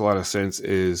also makes a lot of sense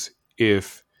is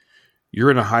if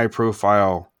you're in a high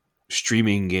profile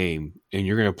streaming game and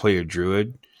you're going to play a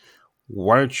druid,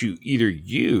 why don't you either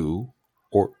you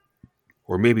or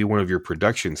maybe one of your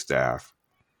production staff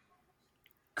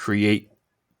create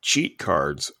cheat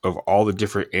cards of all the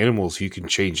different animals you can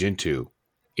change into,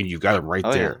 and you've got them right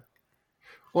there. Yeah.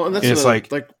 Well, and that's and it's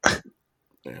like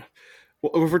yeah.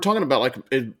 Well, if we're talking about like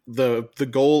the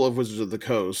goal of Wizards of the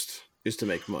Coast is to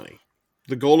make money.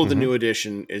 The goal of the new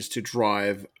edition is to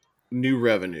drive new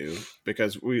revenue,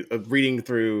 because we reading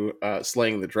through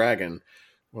Slaying the Dragon.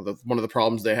 One of the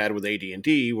problems they had with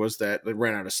AD&D was that they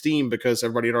ran out of steam because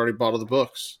everybody had already bought all the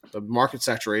books. The market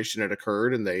saturation had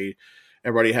occurred, and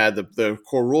everybody had the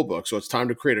core rule book. So it's time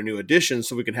to create a new edition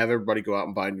so we can have everybody go out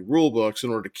and buy new rule books in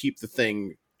order to keep the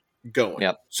thing going.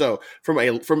 Yep. So from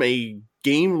a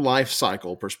game life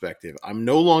cycle perspective, I'm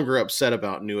no longer upset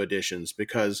about new editions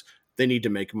because they need to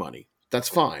make money. That's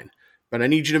fine. But I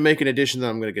need you to make an edition that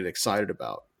I'm going to get excited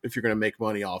about if you're going to make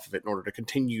money off of it in order to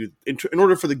continue, in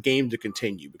order for the game to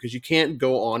continue, because you can't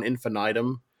go on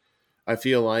infinitum. I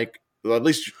feel like, well, at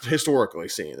least historically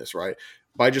seeing this, right?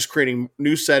 By just creating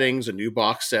new settings and new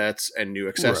box sets and new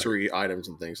accessory items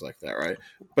and things like that, right?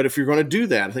 But if you're going to do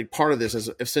that, I think part of this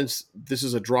is, since this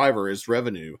is a driver, is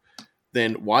revenue,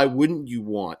 then why wouldn't you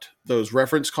want those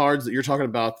reference cards that you're talking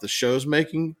about the show's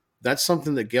making? That's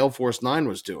something that Gale Force 9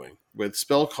 was doing with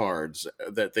spell cards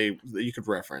that you could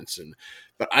reference.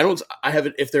 But I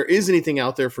haven't, if there is anything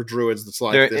out there for druids that's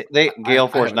like this, Gale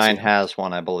Force 9 has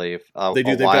one, I believe. They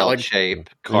do. A they've got Wildshape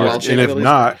card. Wildshape, and if at least.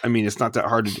 not, I mean, it's not that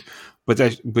hard to do. But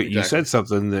Exactly. You said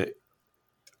something that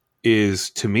is,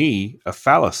 to me, a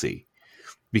fallacy,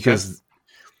 because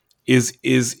is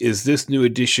this new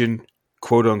edition,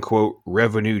 quote unquote,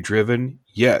 revenue driven?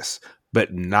 Yes,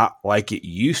 but not like it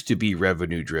used to be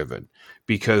revenue driven,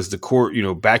 because the core,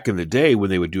 back in the day when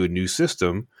they would do a new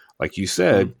system, like you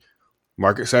said,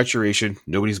 market saturation,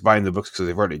 nobody's buying the books because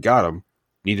they've already got them.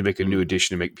 Need to make a new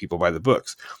edition to make people buy the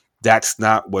books. That's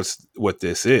not what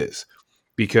this is,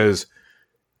 because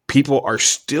people are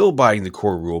still buying the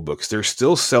core rule books. They're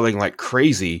still selling like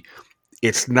crazy.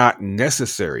 It's not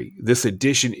necessary. This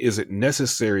edition isn't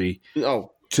necessary to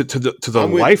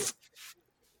the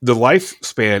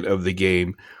lifespan of the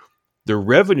game. The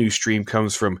revenue stream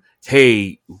comes from,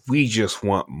 hey, we just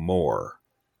want more.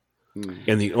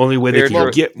 And the only way they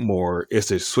can get more is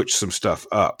to switch some stuff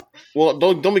up. Well,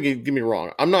 don't get me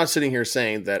wrong. I'm not sitting here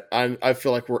saying that I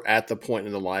feel like we're at the point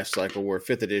in the life cycle where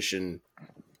 5th edition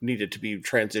needed to be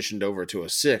transitioned over to a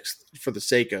 6th for the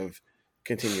sake of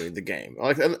continuing the game.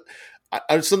 Like,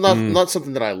 it's not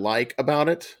something that I like about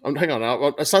it. Hang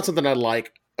on, it's not something I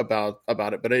like about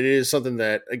it, but it is something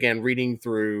that, again, reading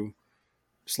through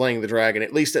Slaying the Dragon,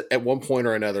 at least at one point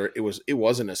or another, it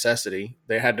was a necessity.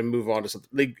 They had to move on to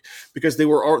something because they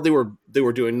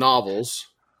were doing novels,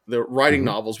 they're writing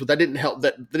novels, but that didn't help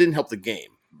the game,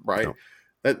 right? No.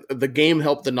 That the game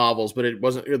helped the novels, but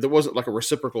there wasn't like a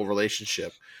reciprocal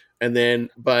relationship. And then,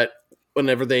 but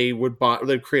whenever they'd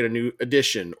create a new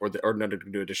edition or not a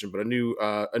new edition, but a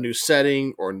new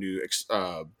setting or a new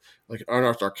like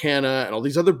Unearthed Arcana and all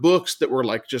these other books that were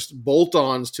like just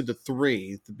bolt-ons to the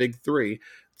big three.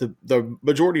 The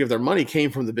majority of their money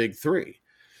came from the big three,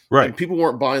 right? And people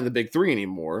weren't buying the big three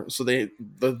anymore, so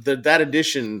that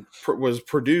edition was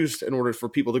produced in order for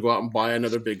people to go out and buy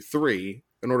another big three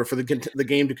in order for the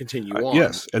game to continue on.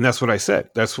 Yes, and that's what I said.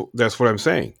 That's what I'm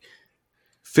saying.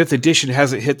 5th edition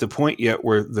hasn't hit the point yet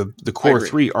where the core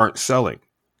 3 aren't selling,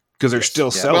 because they're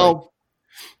still selling. Well,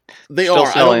 they still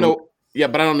are. Selling. I don't know. Yeah,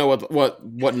 but I don't know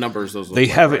what numbers those. They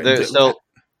haven't. They're still.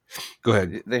 Go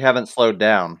ahead. They haven't slowed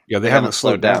down. Yeah, they haven't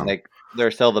slowed down.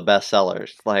 They're still the best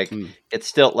sellers. Like it's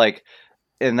still like,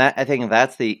 and that I think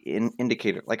that's the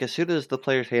indicator. Like as soon as the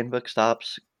Player's Handbook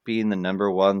stops being the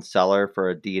number one seller for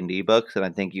a D&D books, then I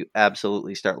think you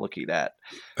absolutely start looking at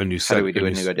a new set. How do we do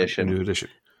a new edition? A new edition.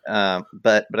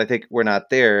 But I think we're not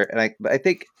there, and I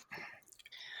think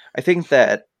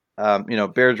that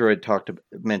Bear Droid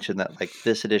mentioned that like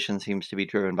this edition seems to be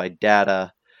driven by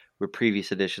data, where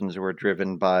previous editions were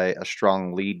driven by a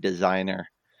strong lead designer,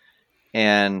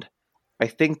 and I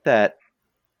think that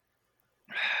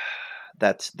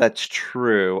that's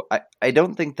true. I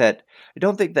don't think that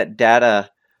data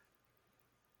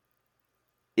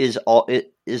is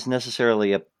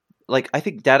necessarily like I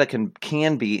think data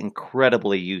can be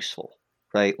incredibly useful,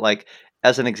 right? Like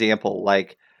as an example,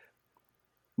 like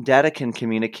data can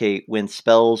communicate when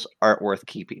spells aren't worth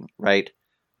keeping, right?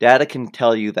 Data can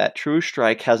tell you that True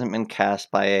Strike hasn't been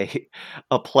cast by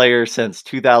a player since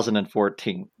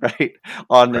 2014, right?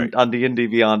 Right. On D&D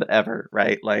Beyond ever,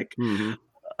 right? Like Mm-hmm.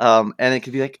 and it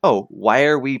could be like, oh, why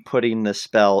are we putting this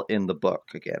spell in the book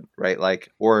again, right? Like,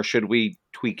 or should we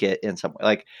tweak it in some way?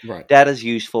 Like, Right. data's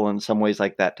useful in some ways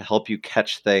like that to help you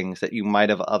catch things that you might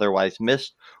have otherwise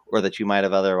missed or that you might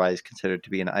have otherwise considered to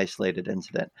be an isolated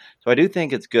incident. So I do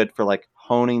think it's good for like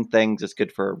honing things. It's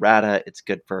good for errata. It's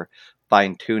good for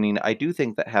fine tuning. I do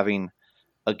think that having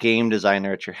a game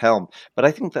designer at your helm, but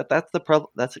I think that that's the problem.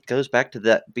 It goes back to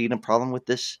that being a problem with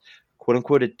this quote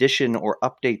unquote addition or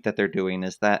update that they're doing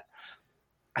is that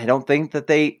I don't think that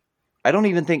I don't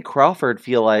even think Crawford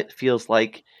feels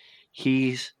like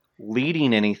he's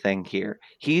leading anything here.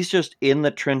 He's just in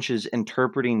the trenches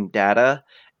interpreting data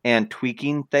and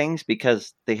tweaking things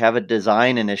because they have a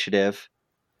design initiative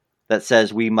that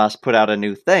says we must put out a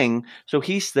new thing. So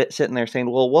he's sitting there saying,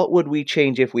 "Well, what would we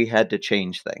change if we had to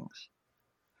change things?"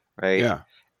 Right? Yeah.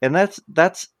 And that's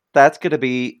going to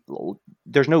be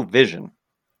there's no vision.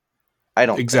 I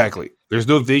don't think. Exactly. There's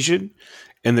no vision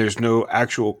and there's no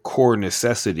actual core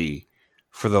necessity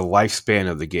for the lifespan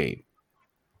of the game.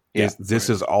 Yeah. This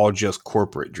Right. is all just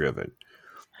corporate driven.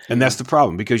 And that's the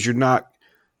problem because you're not,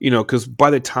 because by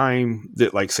the time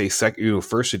that like say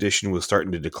first edition was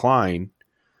starting to decline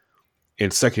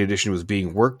and second edition was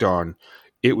being worked on,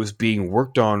 it was being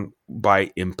worked on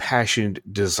by impassioned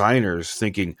designers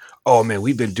thinking, oh man,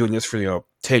 we've been doing this for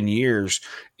 10 years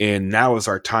and now is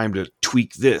our time to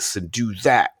tweak this and do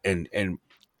that and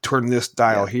turn this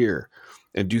dial here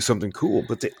and do something cool.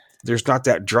 But there's not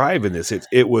that drive in this.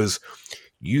 It was,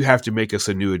 you have to make us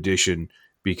a new edition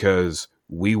because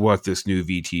we want this new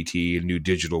VTT and new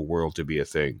digital world to be a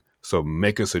thing. So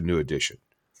make us a new edition.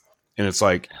 And it's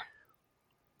like,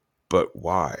 but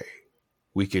why?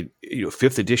 We could,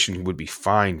 fifth edition would be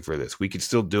fine for this. We could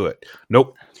still do it.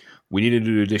 Nope. We need a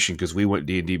new edition because we went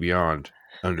D&D Beyond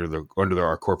under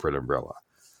our corporate umbrella.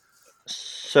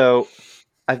 So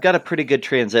I've got a pretty good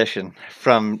transition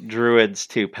from druids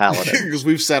to paladins. Because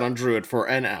we've sat on Druid for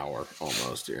an hour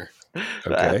almost here.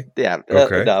 Okay.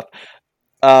 Okay. Enough.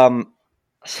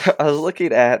 So I was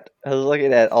looking at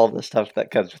all the stuff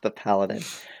that comes with the paladin.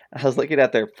 I was looking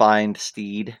at their find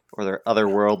steed or their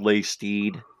otherworldly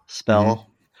steed spell. Mm-hmm.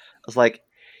 I was like,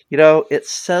 it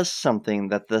says something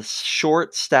that the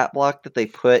short stat block that they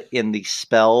put in the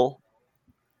spell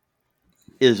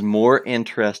is more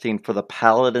interesting for the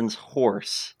paladin's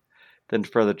horse than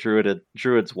for the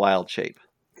druid's Wildshape.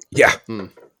 Yeah.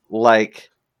 Like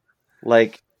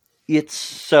it's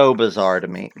so bizarre to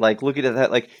me. Like looking at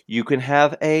that, like you can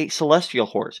have a celestial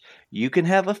horse, you can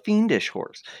have a fiendish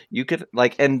horse, you could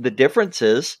and the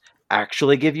differences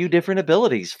actually give you different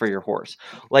abilities for your horse.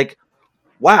 Like,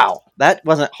 wow, that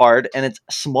wasn't hard, and it's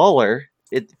smaller.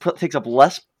 It takes up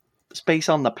less space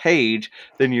on the page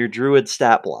than your druid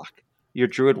stat block, your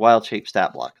druid Wildshape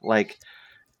stat block. Like,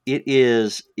 it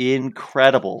is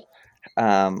incredible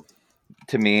to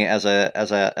me as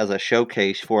a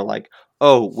showcase for like,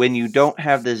 oh, when you don't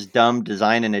have this dumb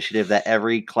design initiative that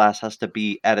every class has to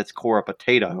be at its core a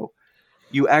potato,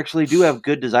 you actually do have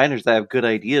good designers that have good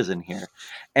ideas in here.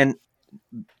 And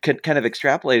kind of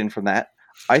extrapolating from that,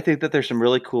 I think that there's some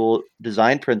really cool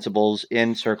design principles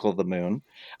in Circle of the Moon.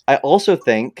 I also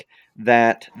think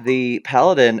that the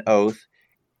Paladin Oath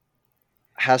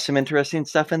has some interesting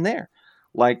stuff in there.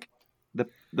 Like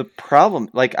the problem,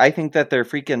 like I think that their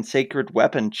freaking Sacred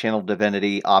Weapon Channel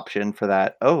Divinity option for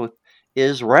that oath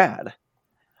is rad.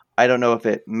 I don't know if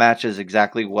it matches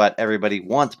exactly what everybody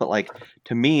wants, but like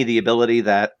to me, the ability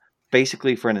that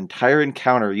basically for an entire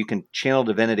encounter you can channel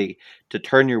divinity to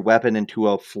turn your weapon into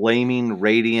a flaming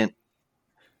radiant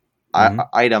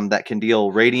item that can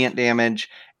deal radiant damage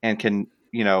and can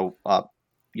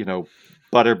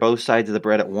butter both sides of the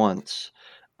bread at once.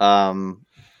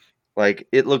 Like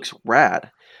it looks rad,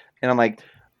 and I'm like,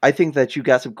 I think that you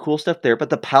got some cool stuff there, but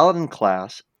the paladin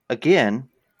class again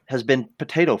has been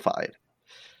potato-fied.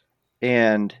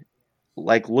 And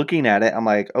like looking at it, I'm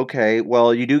like, okay,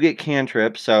 well, you do get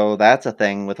cantrips, so that's a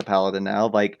thing with a paladin now.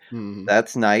 Like,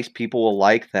 that's nice. People will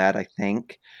like that, I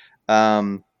think.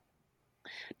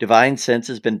 Divine Sense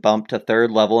has been bumped to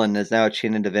 3rd level and is now a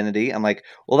Chin in Divinity. I'm like,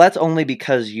 well, that's only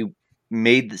because you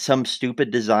made some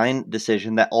stupid design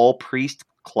decision that all priest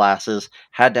classes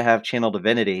had to have Channel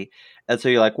Divinity. And so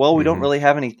you're like, well, we don't really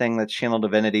have anything that's Channel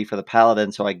Divinity for the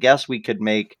paladin, so I guess we could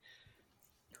make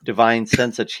Divine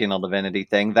Sense a Channel Divinity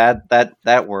thing.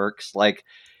 That works. Like,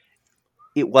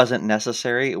 it wasn't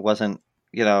necessary. It wasn't,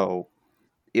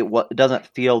 it doesn't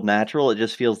feel natural. It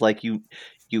just feels like you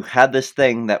had this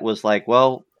thing that was like,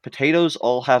 well, potatoes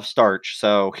all have starch,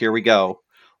 so here we go.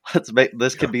 Let's make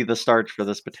this could be the starch for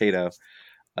this potato.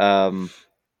 Um,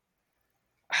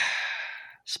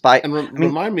 And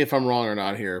remind me if I'm wrong or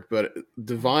not here, but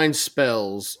divine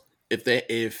spells,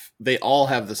 if they all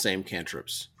have the same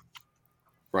cantrips,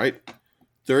 right?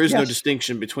 There is no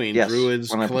distinction between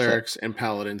druids, 100%. clerics, and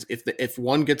paladins. If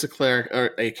one gets a cleric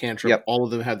or a cantrip, all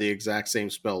of them have the exact same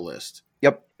spell list.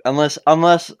 Yep.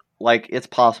 Unless like it's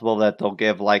possible that they'll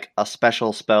give like a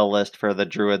special spell list for the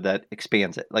druid that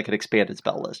expands it, like an expanded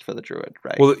spell list for the druid,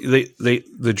 right? Well,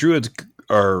 the druids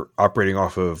are operating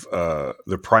off of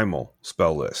the primal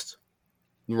spell list.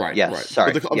 Right. Yes. Right.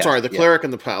 Sorry. I'm sorry. The cleric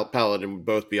and the paladin would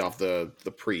both be off the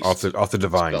priest. Off the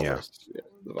divine. Yeah.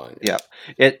 Divine. Yeah.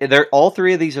 They're all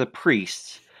three of these are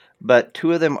priests, but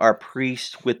two of them are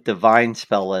priests with divine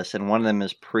spell list, and one of them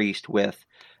is priest with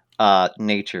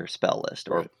nature spell list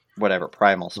or whatever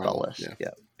primal spell list.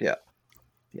 Yeah.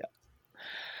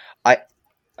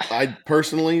 I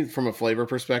personally, from a flavor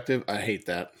perspective, I hate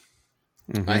that.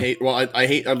 Mm-hmm. I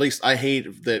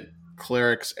hate that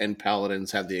clerics and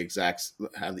paladins have the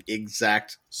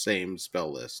exact same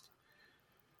spell list.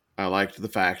 I liked the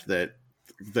fact that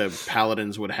the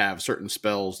paladins would have certain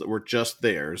spells that were just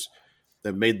theirs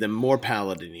that made them more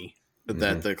paladin-y,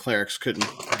 that the clerics couldn't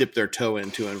dip their toe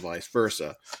into, and vice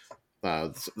versa.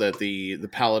 That the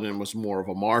paladin was more of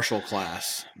a martial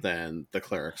class than the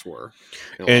clerics were.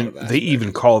 And they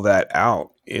even call that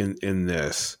out in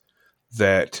this,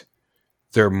 that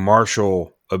their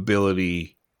martial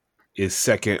ability is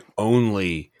second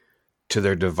only to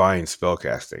their divine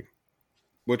spellcasting.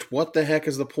 Which, what the heck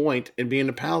is the point in being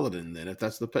a paladin then? If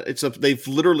that's they've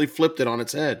literally flipped it on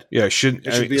its head. Yeah, it should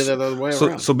be the other way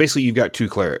around. So basically, you've got two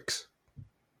clerics.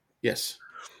 Yes.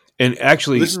 And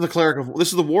actually, this is the cleric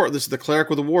with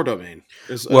the war domain.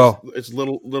 It's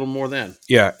little more than.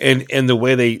 Yeah, and the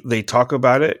way they talk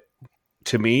about it,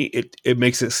 to me, it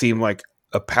makes it seem like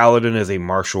a paladin is a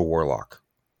martial warlock.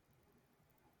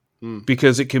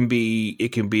 Because it can be a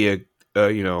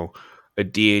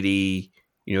deity.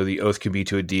 The oath can be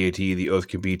to a deity. The oath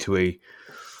can be to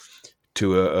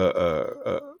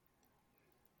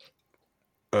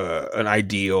an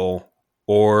ideal.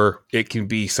 Or it can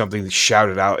be something that's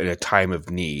shouted out in a time of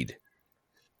need.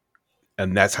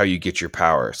 And that's how you get your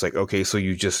power. It's like, okay, so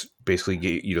you just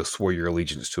basically swore your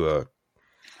allegiance to Which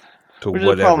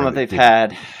whatever. is a problem that they've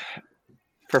had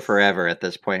for forever at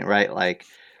this point, right? Like,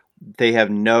 they have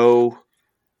no,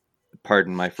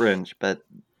 pardon my French, but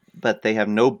they have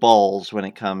no balls when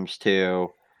it comes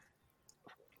to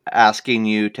asking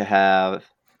you to have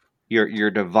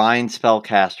your divine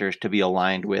spellcasters to be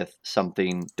aligned with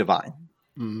something divine.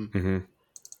 Mm-hmm.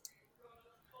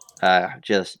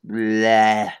 Just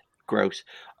bleh, gross.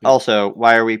 Yeah. Also,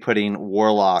 why are we putting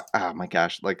warlock? Oh my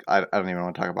gosh! Like I don't even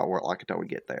want to talk about warlock until we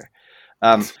get there.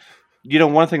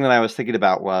 One thing that I was thinking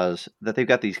about was that they've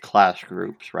got these class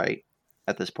groups, right?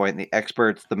 At this point, the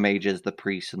experts, the mages, the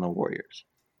priests, and the warriors.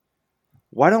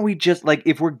 Why don't we just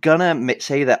if we're gonna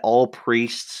say that all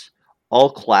priests, all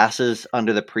classes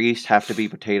under the priest have to be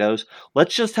potatoes?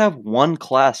 Let's just have one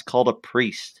class called a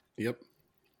priest. Yep.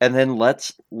 And then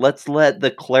let's let the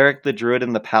cleric, the druid,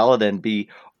 and the paladin be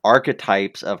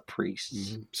archetypes of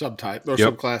priests. Subtype or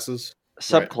subclasses.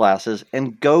 Subclasses,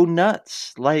 and go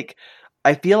nuts.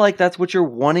 I feel like that's what you're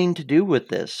wanting to do with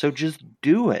this. So just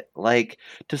do it.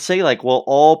 To say well,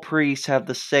 all priests have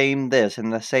the same this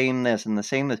and the same this and the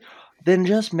same this. Then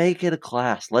just make it a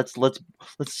class. Let's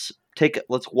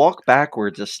walk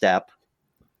backwards a step.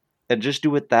 And just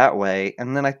do it that way.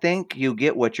 And then I think you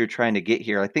get what you're trying to get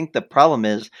here. I think the problem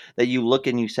is that you look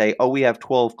and you say, oh, we have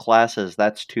 12 classes.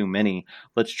 That's too many.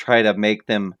 Let's try to make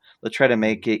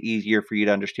it easier for you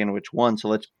to understand which one. So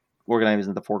let's organize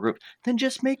into 4 groups. Then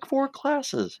just make 4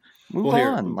 classes. Move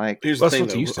on. Here's the thing,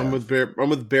 though. I'm with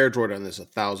Bear Droid on this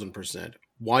 1,000%.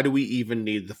 Why do we even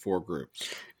need the 4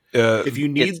 groups? If you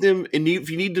need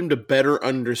them to better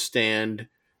understand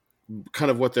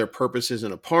kind of what their purpose is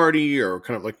in a party, or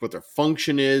kind of what their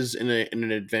function is in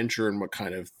an adventure, and what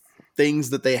kind of things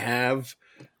that they have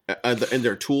in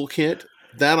their toolkit,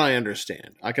 that I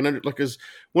understand. I can because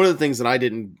one of the things that I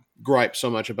didn't gripe so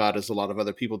much about as a lot of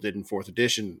other people did in 4th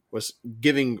edition was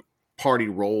giving party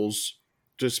roles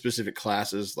to specific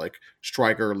classes like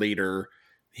striker, leader,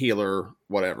 healer,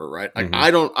 whatever, right?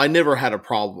 Mm-hmm. I never had a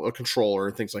problem, a controller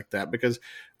and things like that, because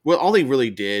all they really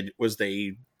did was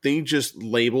they just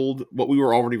labeled what we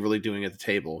were already really doing at the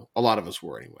table. A lot of us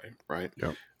were anyway, right?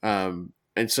 Yep.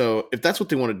 And so if that's what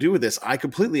they want to do with this, I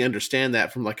completely understand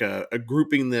that from like a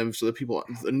grouping them so that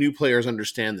the new players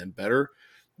understand them better.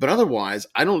 But otherwise,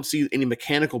 I don't see any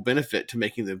mechanical benefit to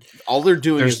making them. All they're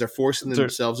doing is they're forcing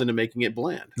themselves into making it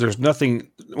bland. There's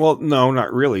nothing. Well, no,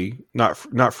 not really. Not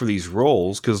for these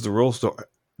roles, because the roles don't.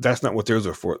 That's not what those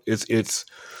are for. It's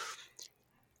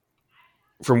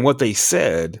from what they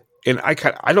said, and I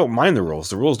don't mind the rules.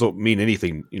 The rules don't mean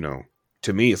anything,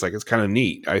 to me. It's like, it's kind of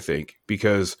neat, I think,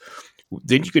 because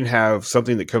then you can have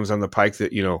something that comes down the pike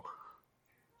that,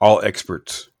 all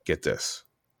experts get this,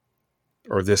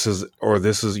 or this is,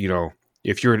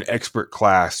 if you're an expert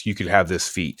class, you could have this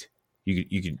feat.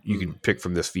 You can pick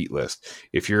from this feat list.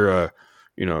 If you're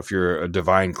a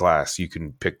divine class, you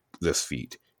can pick this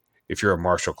feat. If you're a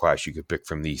martial class, you could pick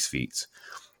from these feats.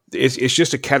 It's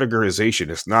just a categorization.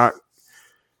 It's not.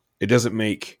 It doesn't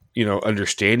make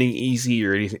understanding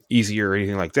easier or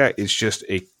anything like that. It's just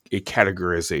a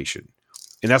categorization,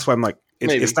 and that's why I'm like,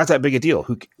 it's not that big a deal.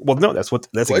 No, that's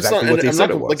exactly what they said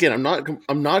it was. Again,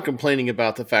 I'm not complaining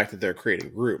about the fact that they're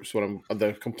creating groups.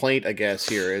 The complaint, I guess,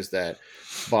 here is that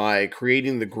by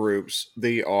creating the groups,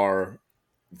 they're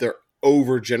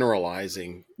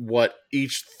overgeneralizing what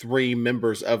each 3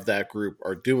 members of that group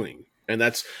are doing, and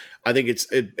that's. I think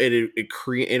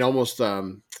it almost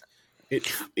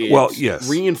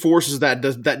reinforces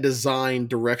that design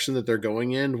direction that they're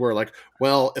going in. Where like,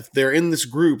 well, if they're in this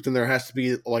group, then they have to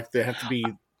be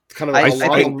kind of a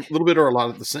little bit or a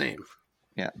lot of the same.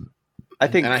 Yeah, I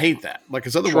think, and I hate that. Like,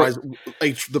 because otherwise,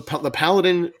 the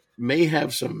paladin may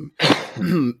have some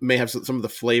some of the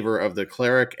flavor of the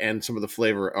cleric and some of the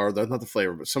flavor, or not the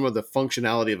flavor, but some of the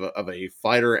functionality of a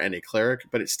fighter and a cleric.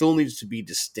 But it still needs to be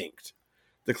distinct.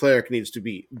 The cleric needs to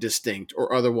be distinct,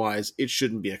 or otherwise it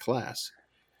shouldn't be a class.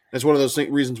 That's one of those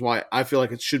reasons why I feel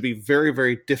like it should be very,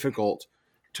 very difficult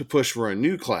to push for a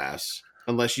new class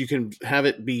unless you can have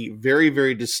it be very,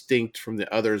 very distinct from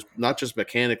the others, not just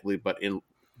mechanically, but in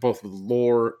both with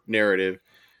lore, narrative,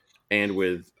 and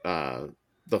with the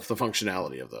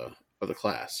functionality of the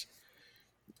class.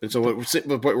 And so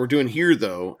what we're doing here,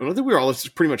 though, and I think we're all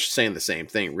pretty much saying the same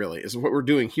thing, really, is what we're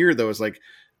doing here, though, is like,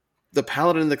 the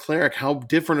paladin and the cleric, how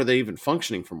different are they even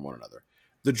functioning from one another?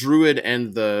 The druid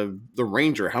and the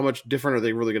ranger, how much different are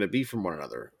they really going to be from one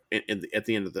another at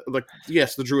the end of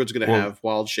yes, the druid's going to have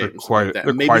wild shape and stuff like that.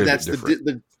 Maybe that's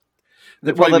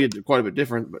they're probably quite a bit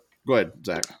different, but go ahead,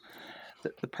 Zach.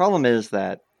 The problem is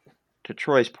that, to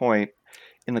Troy's point,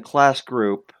 in the class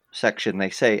group section,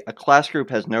 they say a class group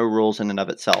has no rules in and of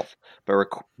itself,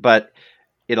 but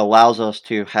it allows us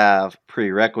to have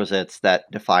prerequisites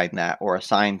that define that, or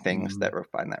assign things that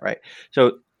refine that, right?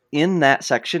 So in that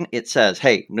section, it says,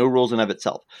 hey, no rules in of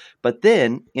itself. But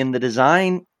then in the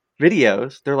design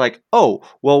videos, they're like, oh,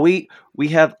 well, we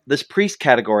have this priest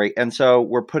category, and so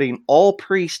we're putting all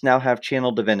priests now have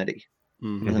channel divinity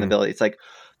as an ability. It's like,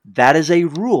 that is a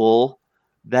rule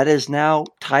that is now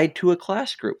tied to a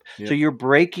class group. Yep. So you're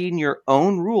breaking your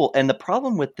own rule. And the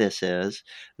problem with this is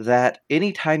that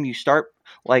anytime you start,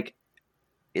 like,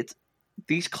 it's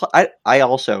these, I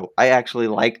actually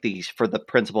like these for the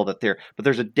principle that but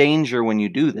there's a danger when you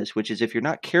do this, which is if you're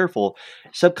not careful,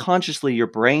 subconsciously your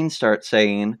brain starts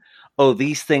saying, oh,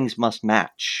 these things must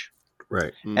match.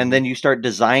 Right. And then you start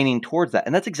designing towards that.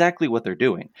 And that's exactly what they're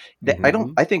doing.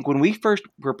 I think when we first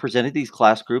were presented these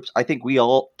class groups, I think we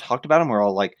all talked about them. We're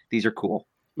all like, these are cool.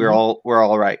 We're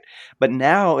all right. But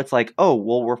now it's like, oh,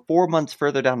 well, we're 4 months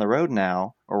further down the road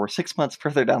now, or we're 6 months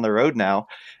further down the road now.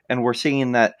 And we're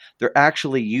seeing that they're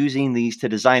actually using these to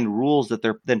design rules that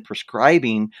they're then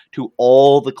prescribing to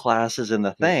all the classes in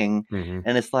the thing.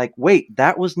 And it's like, wait,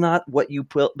 that was not what you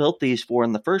built these for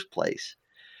in the first place.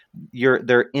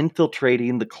 They're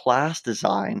infiltrating the class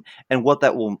design, and what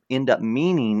that will end up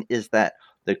meaning is that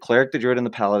the cleric, the druid, and the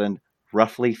paladin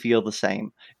roughly feel the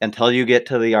same until you get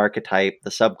to the archetype, the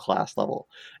subclass level.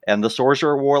 And the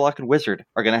sorcerer, warlock, and wizard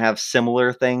are going to have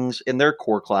similar things in their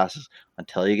core classes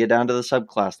until you get down to the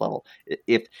subclass level.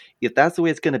 If that's the way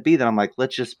it's going to be, then I'm like,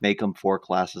 let's just make them 4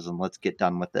 classes and let's get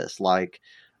done with this. Like,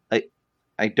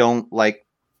 I don't like.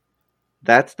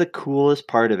 That's the coolest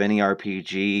part of any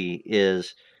RPG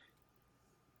is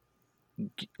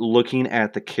looking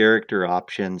at the character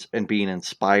options and being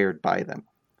inspired by them.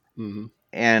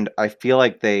 And I feel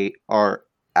like they are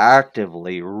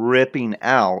actively ripping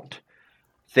out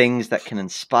things that can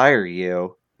inspire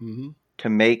you to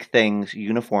make things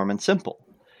uniform and simple.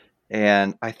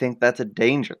 And I think that's a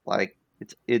danger. Like,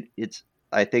 it's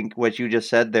I think what you just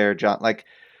said there, John, like,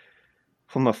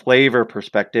 from a flavor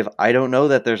perspective, I don't know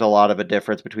that there's a lot of a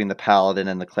difference between the paladin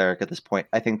and the cleric at this point.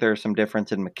 I think there's some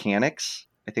difference in mechanics.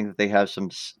 I think that they have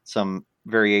some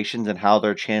variations in how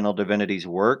their channel divinities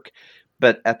work.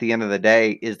 But at the end of the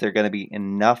day, is there going to be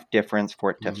enough difference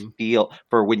for it to feel,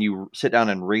 for when you sit down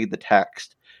and read the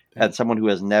text, and someone who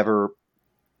has never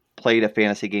played a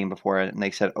fantasy game before, and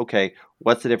they said, okay,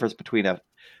 what's the difference between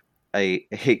a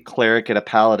cleric and a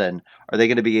paladin? Are they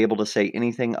going to be able to say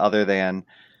anything other than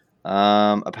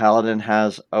a paladin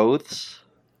has oaths?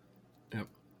 Yep.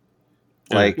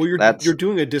 Like, well, you're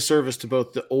doing a disservice to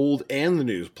both the old and the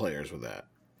new players with that.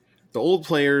 The old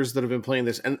players that have been playing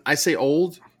this, and I say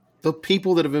old, the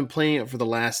people that have been playing it for the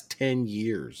last 10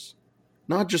 years.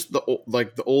 Not just the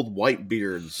old white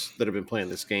beards that have been playing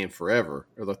this game forever,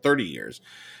 or the 30 years.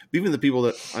 But even the people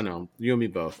that, I know, you and me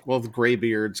both. Well, the gray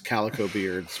beards, calico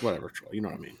beards, whatever. You know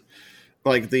what I mean?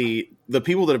 Like the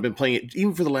people that have been playing it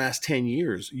even for the last 10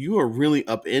 years, you are really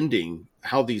upending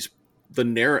how the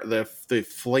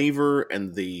flavor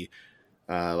and the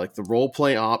like the role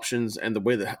play options and the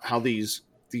way that how these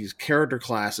character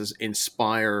classes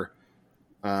inspire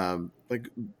like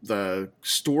the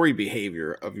story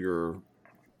behavior of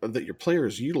that your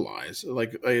players utilize,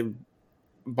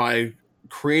 by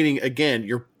creating, again,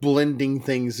 you're blending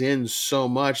things in so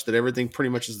much that everything pretty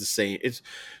much is the same. It's,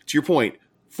 to your point,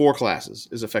 4 classes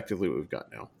is effectively what we've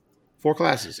got now. 4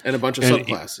 classes and a bunch of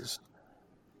subclasses.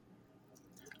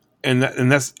 And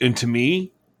to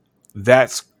me,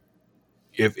 that's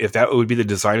if that would be the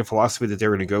design philosophy that they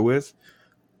were going to go with,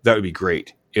 that would be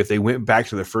great. If they went back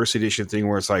to the first edition thing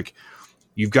where it's like,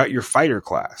 you've got your fighter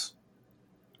class.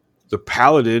 The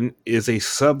paladin is a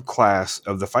subclass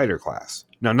of the fighter class.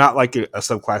 Now, not like a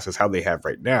subclass is how they have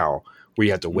right now, where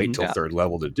you have to wait till 3rd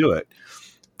level to do it.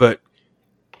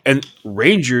 And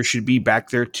ranger should be back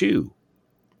there too,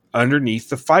 underneath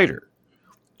the fighter.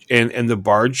 And the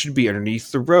bard should be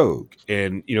underneath the rogue.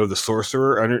 And, the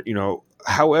sorcerer under,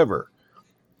 however.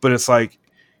 But it's like,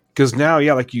 because now,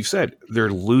 like you said, they're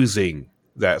losing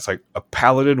that. It's like a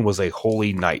paladin was a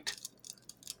holy knight.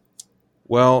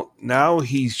 Well, now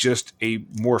he's just a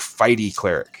more fighty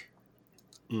cleric.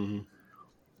 Mm-hmm.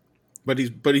 But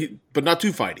not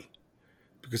too fighty,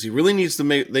 because he really needs to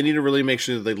they need to really make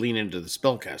sure that they lean into the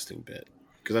spellcasting bit,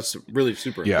 because that's really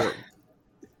super important.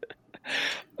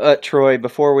 Troy,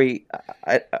 before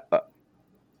I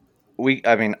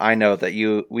know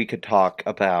that we could talk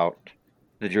about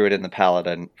the druid and the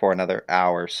paladin for another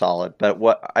hour solid, but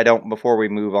before we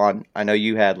move on, I know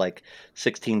you had like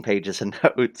 16 pages of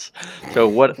notes. So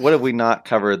what have we not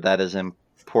covered that is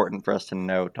important for us to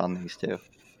note on these two?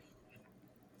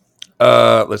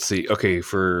 Let's see. Okay,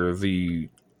 for the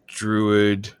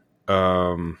druid,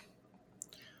 I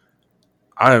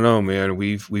don't know, man.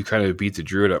 We've kind of beat the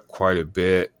druid up quite a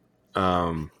bit.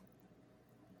 I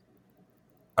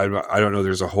don't know.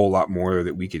 There's a whole lot more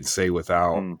that we can say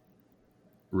without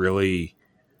really,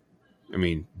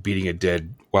 beating a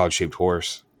dead wild-shaped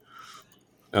horse.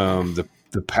 The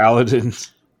paladin.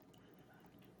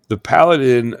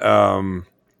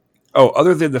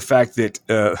 Other than the fact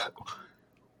that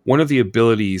one of the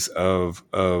abilities of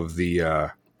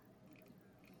the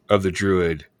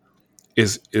druid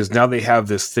is now they have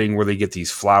this thing where they get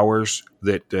these flowers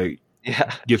that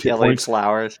give hit points.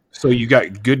 Flowers. So you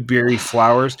got good berry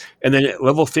flowers, and then at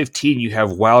level 15 you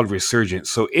have wild resurgence.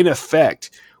 So in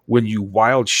effect, when you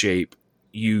wild shape,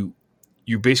 you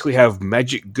basically have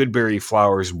magic goodberry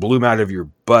flowers bloom out of your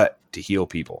butt to heal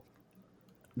people,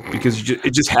 because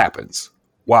it just happens.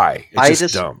 Why? It's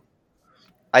just dumb.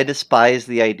 I despise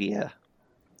the idea.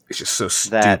 It's just so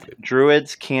stupid that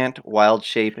druids can't wild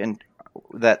shape, and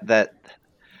that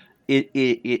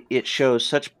it shows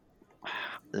such.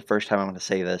 The first time I'm going to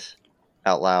say this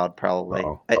out loud, probably.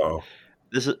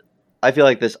 I feel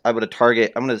like this. I'm going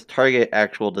to target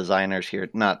actual designers here,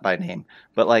 not by name,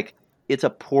 but like it's a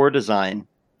poor design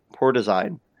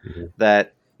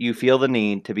that you feel the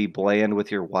need to be bland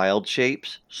with your wild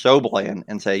shapes, so bland,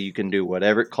 and say you can do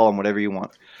call them whatever you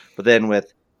want, but then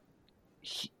with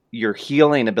your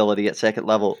healing ability at 2nd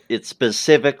level, it's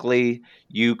specifically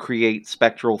you create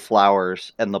spectral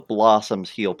flowers and the blossoms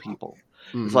heal people.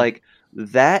 Mm-hmm. It's like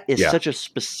that is such a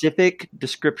specific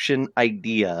description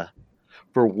idea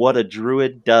for what a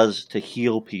druid does to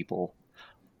heal people.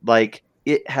 Like,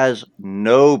 it has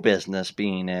no business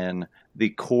being in the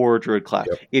core druid class.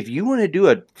 Yep. If you want to do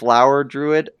a flower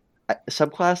druid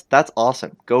subclass, that's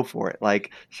awesome. Go for it.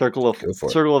 Like circle of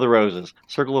the roses,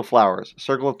 circle of flowers,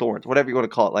 circle of thorns, whatever you want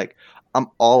to call it. Like, I'm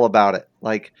all about it.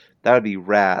 Like, that would be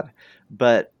rad.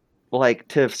 But like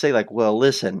to say like, well,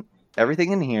 listen,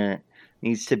 everything in here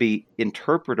needs to be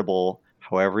interpretable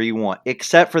however you want,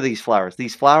 except for these flowers.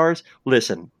 These flowers,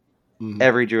 listen,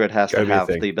 every druid has to have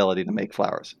the ability to make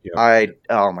flowers. Yep.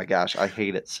 Oh my gosh, I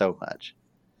hate it so much.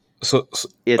 So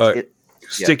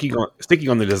sticking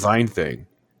on the design thing,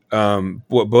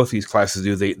 what both these classes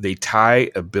do, they tie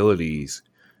abilities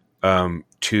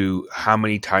to how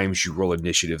many times you roll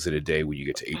initiatives in a day when you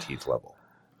get to 18th level.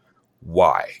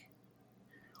 Why?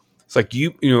 It's like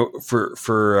you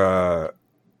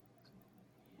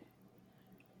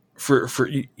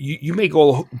may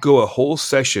go a whole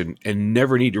session and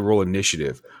never need to roll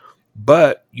initiative,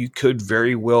 but you could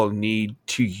very well need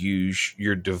to use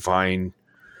your divine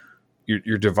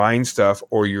stuff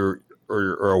or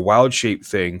a wild shape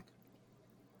thing.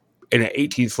 And at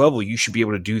 18th level, you should be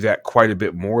able to do that quite a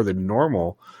bit more than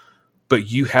normal,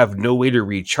 but you have no way to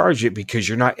recharge it because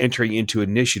you're not entering into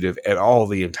initiative at all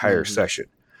the entire session.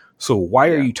 So why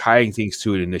are you tying things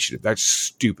to an initiative? That's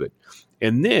stupid.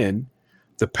 And then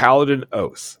the Paladin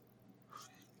Oath.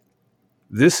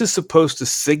 This is supposed to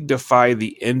signify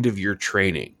the end of your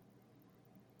training.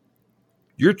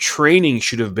 Your training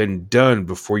should have been done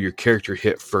before your character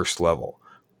hit first level,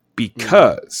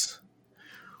 because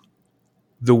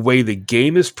the way the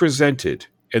game is presented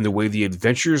and the way the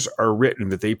adventures are written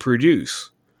that they produce,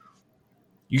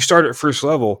 you start at first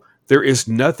level, there is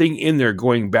nothing in there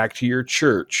going back to your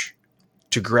church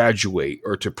to graduate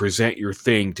or to present your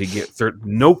thing to get third.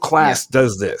 No class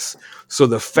does this. So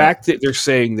the fact that they're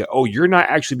saying that, oh, you're not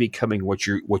actually becoming what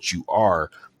you are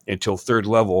until third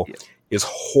level is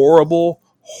horrible,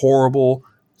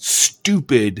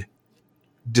 stupid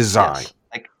design.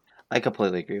 Yes. I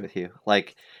completely agree with you.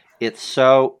 Like, it's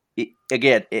so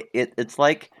it's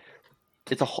like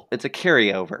it's a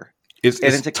carryover. It's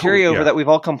a carryover that we've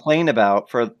all complained about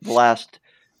for the last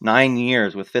 9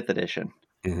 years with 5th edition.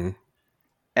 Mm-hmm.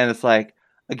 And it's like,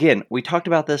 again, we talked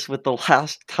about this with the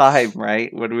last time,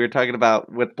 right? When we were talking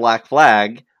about with Black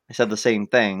Flag, I said the same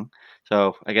thing.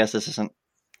 So I guess this isn't,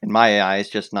 in my eyes,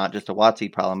 not just a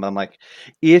WotC problem. But I'm like,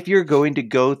 if you're going to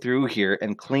go through here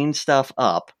and clean stuff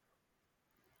up,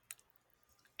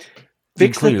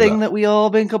 fix the thing that we all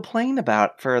been complaining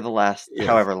about for the last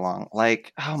however long.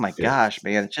 Like, oh my gosh,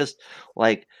 man! It's just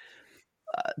like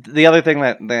the other thing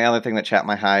that chat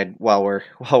might hide while we're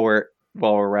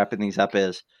wrapping these up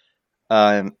is,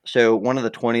 so one of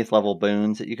the 20th level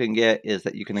boons that you can get is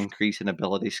that you can increase an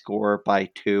ability score by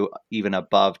 2, even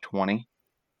above 20.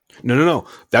 No.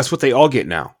 That's what they all get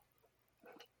now.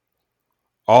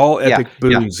 All epic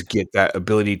boons get that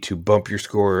ability to bump your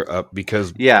score up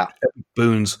because epic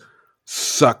boons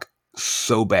suck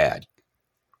so bad.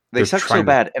 They suck so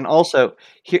bad. And also,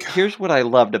 here's what I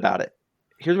loved about it.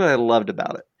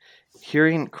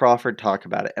 Hearing Crawford talk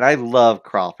about it. And I love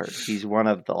Crawford. He's one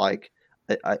of the,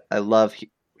 I love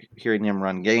hearing him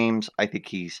run games. I think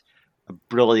he's a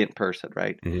brilliant person,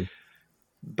 right? Mm-hmm.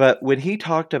 But when he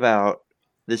talked about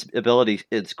this ability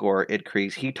score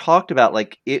increase, he talked about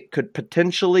it could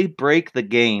potentially break the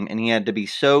game, and he had to be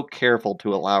so careful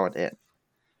to allow it in.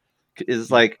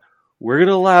 It's like, we're going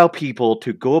to allow people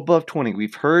to go above 20.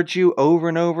 We've heard you over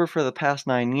and over for the past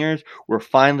 9 years. We're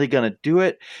finally going to do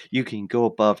it. You can go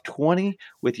above 20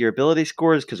 with your ability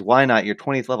scores, because why not? Your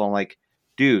 20th level. I'm like,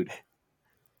 dude,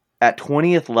 at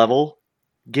 20th level,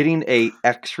 getting a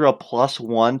extra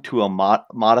 +1 to a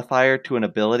modifier to an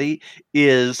ability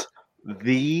is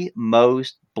the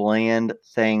most bland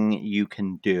thing you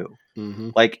can do.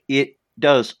 Mm-hmm. Like, it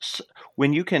does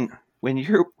when your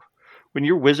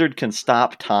wizard can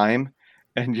stop time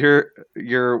and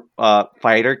your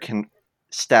fighter can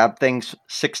stab things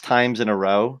 6 times in a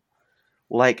row.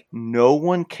 Like, no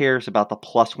one cares about the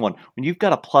 +1 when you've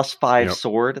got a +5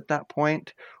 sword at that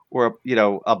point, or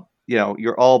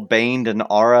you're all baned and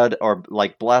aura'd, or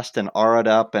blessed and aura'd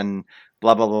up and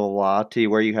blah blah blah blah, to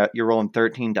where you're rolling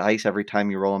 13 dice every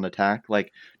time you roll an attack.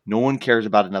 Like, no one cares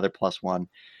about another +1.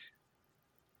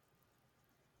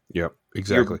 Yep,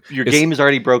 exactly. Your game is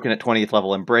already broken at 20th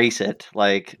level. Embrace it.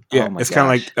 Like, yeah, oh my it's gosh.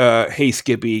 Kind of like, hey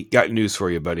Skippy, got news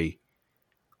for you, buddy.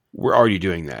 We're already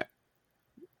doing that.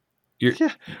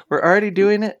 We're already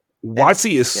doing it.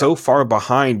 WotC is so far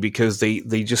behind because they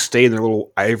just stay in their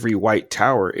little ivory white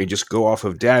tower and just go off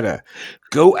of data.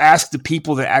 Go ask the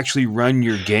people that actually run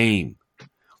your game.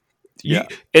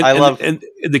 And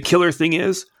the killer thing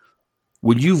is,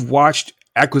 when you've watched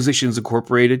Acquisitions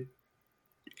Incorporated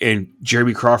and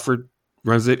Jeremy Crawford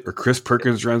runs it, or Chris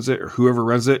Perkins runs it, or whoever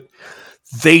runs it,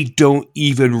 they don't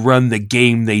even run the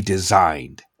game they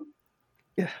designed.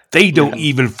 Yeah. They don't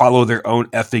even follow their own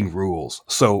effing rules.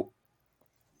 So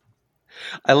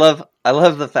I love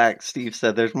the fact Steve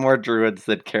said there's more druids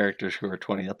than characters who are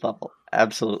 20th level.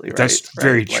 Absolutely right. That's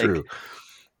very true.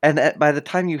 And by the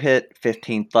time you hit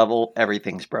 15th level,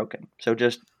 everything's broken. So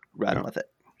just run with it.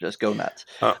 Just go nuts.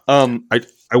 I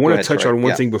want to touch on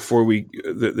one thing before we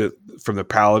from the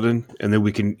Paladin, and then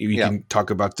we can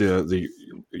talk about the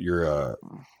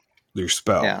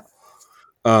spell. Yeah.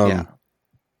 Yeah.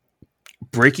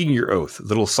 Breaking your oath.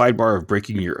 Little sidebar of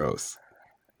breaking your oath.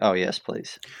 Oh yes,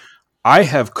 please. I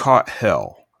have caught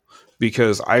hell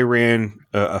because I ran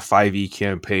a 5e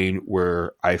campaign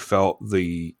where I felt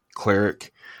the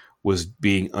cleric was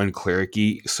being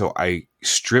unclericy, so I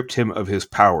stripped him of his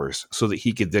powers so that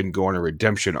he could then go on a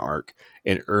redemption arc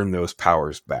and earn those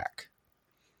powers back.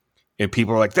 And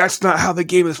people are like, that's not how the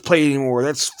game is played anymore.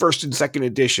 That's first and second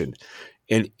edition.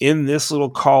 And in this little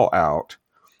call out,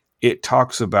 it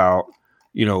talks about,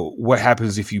 what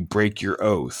happens if you break your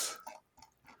oath.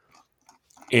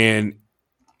 And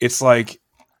it's like,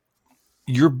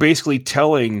 you're basically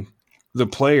telling the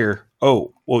player,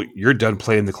 oh, well, you're done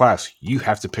playing the class. You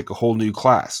have to pick a whole new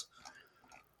class.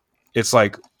 It's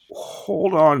like,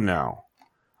 hold on now.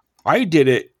 I did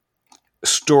it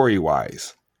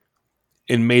story-wise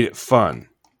and made it fun,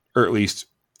 or at least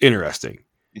interesting.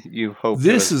 You hope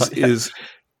this is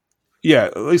yeah,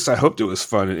 at least I hoped it was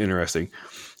fun and interesting.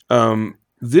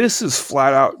 This is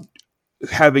flat out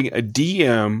having a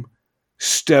DM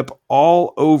step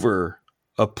all over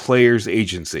a player's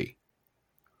agency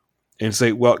and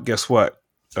say, well, guess what?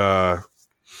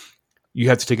 You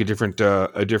have to take a different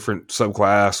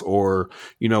subclass, or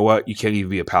you know what? You can't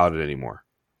even be a paladin anymore.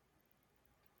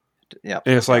 Yeah.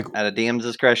 And it's like, at a DM's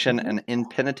discretion, an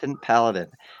impenitent paladin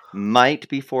might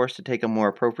be forced to take a more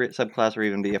appropriate subclass, or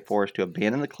even be forced to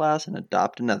abandon the class and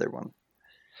adopt another one.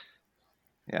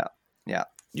 Yeah.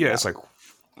 It's like,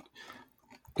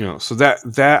 so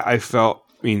that I felt,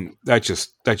 that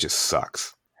just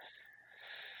sucks.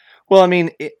 Well, I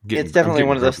mean, it's definitely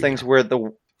one of those things where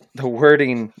the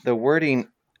wording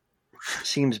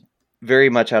seems very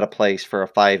much out of place for a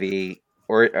 5e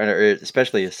or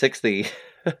especially a 6e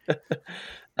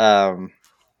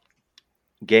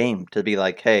game, to be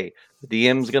like, hey, the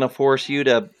DM's gonna force you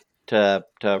to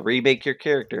remake your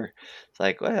character. It's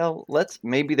like, well,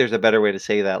 maybe there's a better way to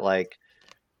say that, like,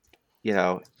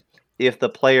 if the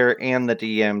player and the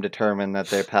DM determine that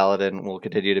their paladin will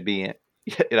continue to be,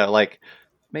 like,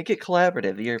 make it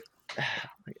collaborative.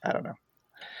 I don't know.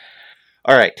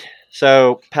 All right,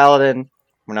 so paladin,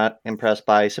 we're not impressed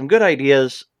by. Some good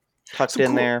ideas tucked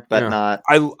in there, but not.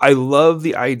 I love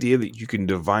the idea that you can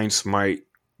divine smite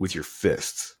with your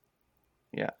fists.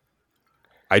 Yeah.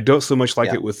 I don't so much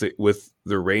like it with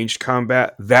the ranged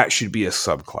combat. That should be a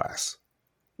subclass.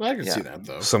 Well, I can see that,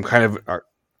 though. Some kind of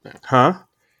huh?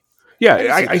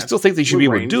 Yeah, I still think they should be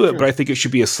able to do it, but I think it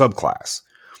should be a subclass,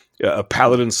 a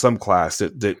paladin subclass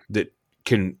that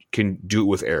can do it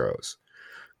with arrows.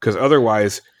 Because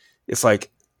otherwise, it's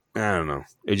like, I don't know.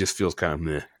 It just feels kind of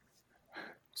meh.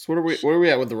 So where are we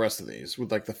at with the rest of these?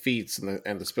 With like the feats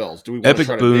and the spells? Do we epic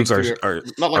boons are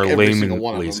not like lame single and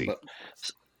one lazy? Of them, but...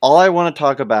 All I want to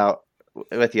talk about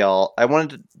with y'all, I wanted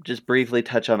to just briefly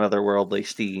touch on otherworldly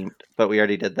steam, but we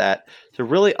already did that. So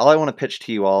really, all I want to pitch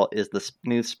to you all is the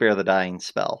new Spare the Dying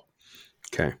spell.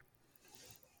 Okay.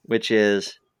 Which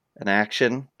is an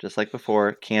action, just like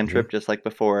before, cantrip, just like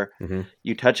before. Mm-hmm.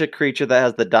 You touch a creature that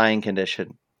has the dying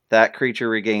condition. That creature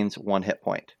regains 1 hit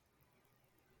point.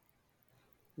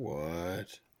 What?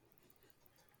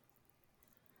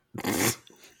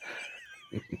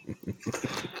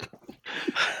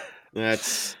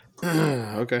 That's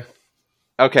okay.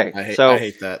 Okay, I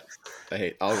hate that.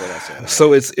 I'll go outside.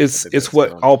 So it's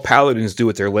what all paladins do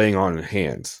with their laying on in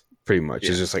hands, pretty much.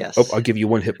 It's just like, I'll give you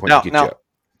 1 hit point to get you up.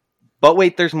 But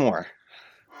wait, there's more.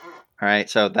 All right,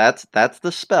 so that's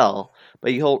the spell.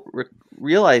 But you'll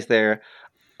realize there,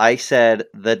 I said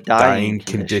the dying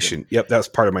condition. Yep, that's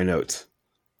part of my notes.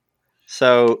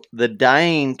 So the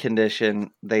dying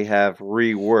condition, they have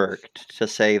reworked to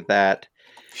say that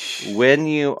when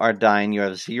you are dying, you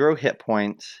have 0 hit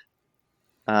points,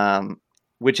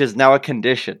 which is now a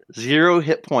condition. 0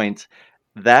 hit points.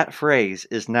 That phrase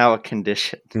is now a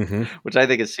condition, which I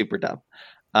think is super dumb.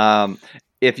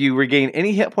 If you regain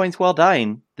any hit points while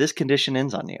dying, this condition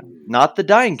ends on you. Not the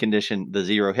dying condition, the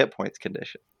 0 hit points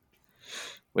condition,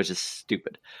 which is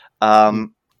stupid.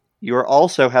 You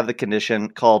also have the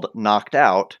condition called knocked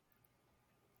out.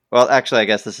 Well, actually, I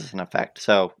guess this is an effect,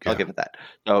 so I'll give it that.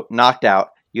 So knocked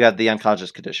out, you have the unconscious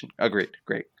condition. Agreed.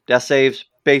 Great. Death saves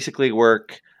basically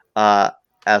work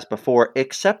as before,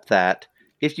 except that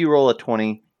if you roll a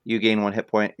 20, you gain 1 hit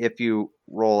point. If you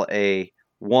roll a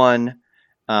 1,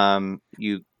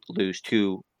 you lose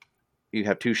 2. You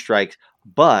have 2 strikes.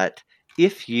 But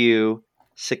if you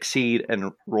succeed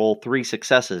and roll 3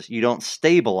 successes, you don't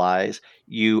stabilize.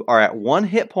 You are at 1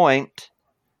 hit point.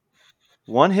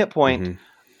 1 hit point,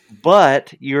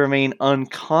 but you remain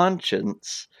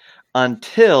unconscious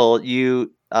until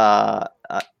you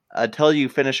until you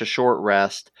finish a short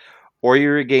rest, or you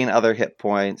regain other hit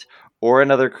points, or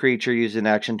another creature uses an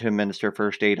action to administer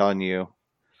first aid on you,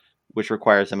 which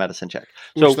requires a medicine check.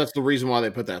 Which that's the reason why they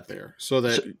put that there, so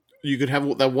that you could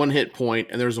have that one hit point,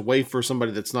 and there's a way for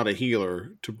somebody that's not a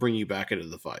healer to bring you back into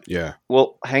the fight. Yeah.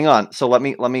 Well, hang on. So let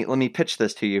me pitch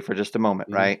this to you for just a moment,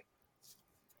 right?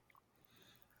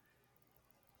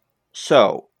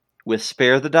 So with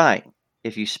Spare the Dying,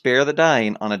 if you spare the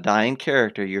dying on a dying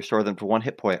character, you restore them to 1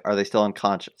 hit point. Are they still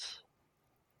unconscious?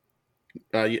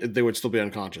 They would still be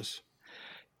unconscious.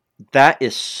 That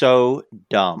is so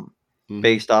dumb,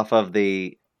 based off of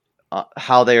the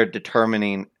how they are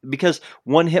determining, because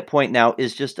 1 hit point now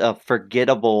is just a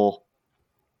forgettable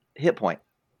hit point.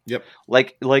 Yep.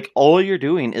 Like all you're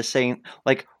doing is saying,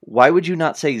 like, why would you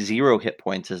not say 0 hit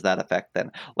points is that effect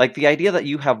then? Like the idea that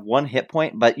you have 1 hit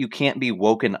point but you can't be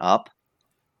woken up,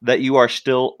 that you are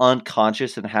still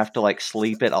unconscious and have to like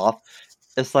sleep it off.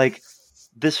 It's like,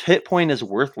 this hit point is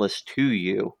worthless to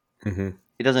you. Mm-hmm.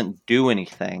 It doesn't do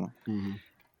anything. Mm-hmm.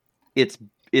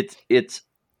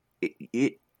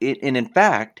 And in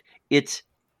fact, it's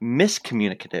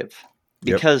miscommunicative,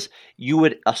 because you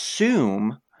would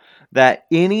assume that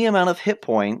any amount of hit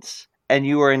points and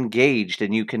you are engaged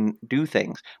and you can do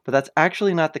things, but that's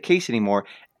actually not the case anymore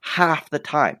half the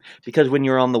time, because when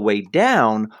you're on the way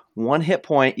down, 1 hit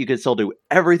point, you can still do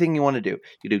everything you want to do.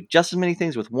 You do just as many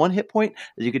things with 1 hit point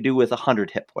as you could do with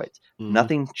 100 hit points.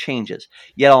 Nothing changes.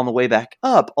 Yet on the way back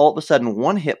up, all of a sudden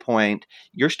 1 hit point,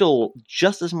 you're still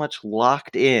just as much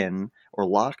locked in or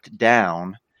locked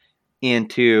down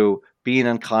into being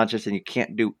unconscious and you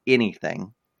can't do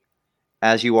anything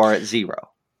as you are at 0.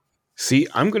 See,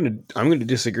 I'm gonna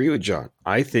disagree with John.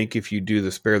 I think if you do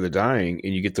the Spare the Dying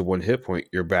and you get the 1 hit point,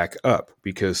 you're back up,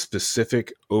 because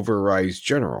specific overrides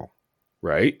general,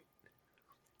 right?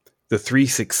 The 3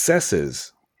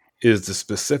 successes is the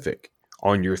specific.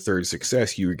 On your 3rd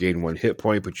success, you regain 1 hit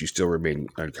point, but you still remain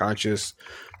unconscious.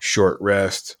 Short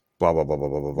rest, blah blah blah blah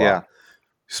blah blah blah. Yeah.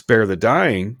 Spare the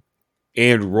Dying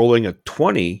and rolling a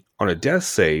 20 on a death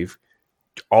save,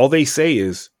 all they say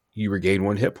is you regain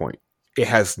 1 hit point. It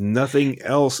has nothing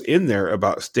else in there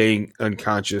about staying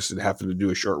unconscious and having to do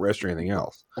a short rest or anything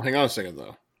else. Well, hang on a second,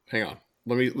 though. Hang on.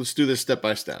 Let's do this step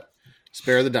by step.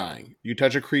 Spare the Dying. You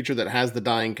touch a creature that has the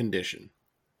dying condition.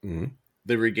 Mm-hmm.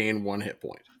 They regain 1 hit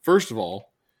point. First of all,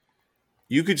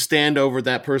 you could stand over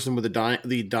that person with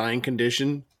the dying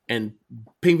condition and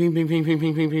ping, ping, ping, ping, ping,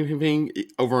 ping, ping, ping, ping, ping,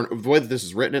 over the way that this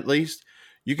is written, at least.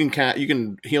 You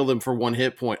can heal them for 1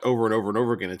 hit point over and over and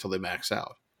over again until they max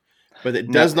out. But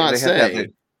it does not say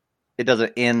it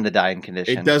doesn't end the dying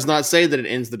condition. It does not say that it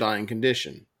ends the dying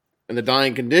condition. And the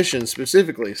dying condition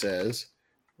specifically says,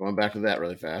 going back to that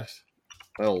really fast,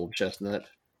 that old chestnut,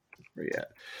 where you at?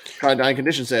 Dying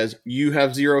condition says you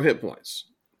have 0 hit points.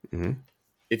 Mm-hmm.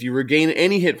 If you regain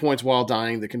any hit points while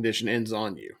dying, the condition ends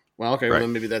on you. Well, okay, well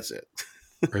then maybe that's it.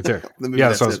 Right there. Then maybe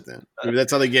that's it then. Maybe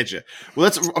that's how they get you. Well,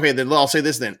 that's okay. Then I'll say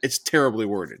this then. It's terribly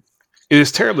worded. It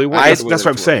is terribly worded. That's what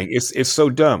I'm saying. It's so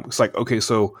dumb. It's like, okay,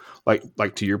 so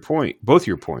like to your point, both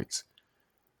your points.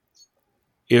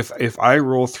 If I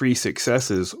roll 3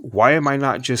 successes, why am I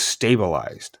not just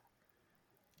stabilized?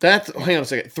 Hang on a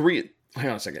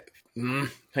second.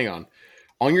 Hang on.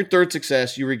 On your 3rd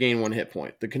success, you regain 1 hit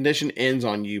point. The condition ends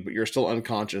on you, but you're still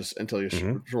unconscious until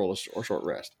you roll a short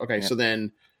rest. Okay, so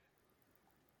then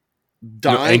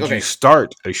dying. You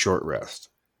start a short rest.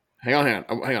 Hang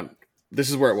on. This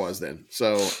is where it was then.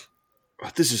 So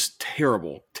this is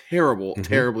terribly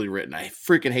written. I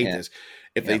freaking hate this.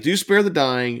 If they do spare the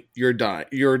dying, you're dying.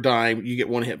 You get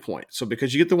 1 hit point. So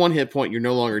because you get the 1 hit point, you're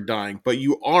no longer dying, but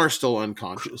you are still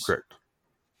unconscious. Correct.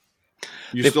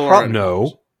 You still are unconscious.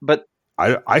 No, but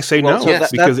I say no,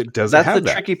 because it doesn't have that. That's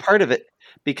the tricky part of it,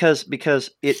 because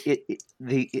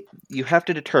you have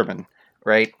to determine,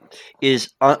 right?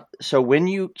 So when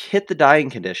you hit the dying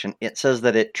condition, it says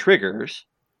that it triggers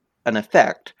an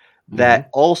effect that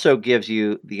also gives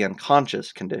you the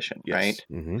unconscious condition, right?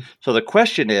 Mm-hmm. So the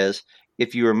question is,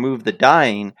 if you remove the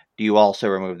dying, do you also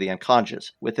remove the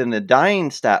unconscious? Within the dying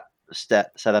setup,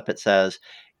 it says,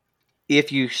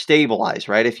 if you stabilize,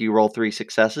 right? If you roll 3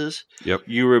 successes,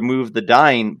 you remove the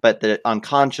dying, but the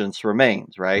unconscious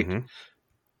remains, right? Mm-hmm.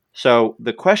 So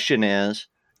the question is,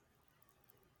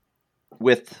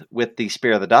 with the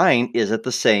Spare the Dying, is it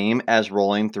the same as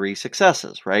rolling 3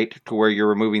 successes, right? To where you're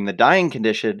removing the dying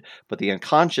condition, but the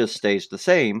unconscious stays the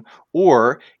same?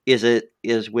 Or is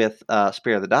with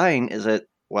Spare the Dying, is it,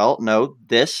 well, no,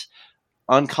 this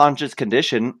unconscious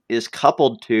condition is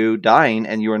coupled to dying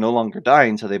and you are no longer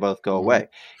dying, so they both go away.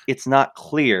 It's not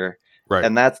clear. Right.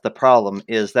 And that's the problem,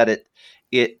 is that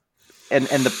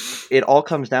it all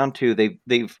comes down to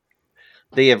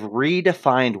they have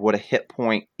redefined what a hit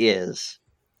point is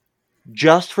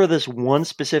just for this one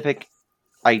specific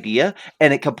idea,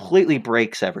 and it completely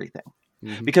breaks everything.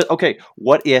 Mhm. Because okay,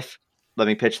 what if, let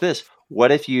me pitch this,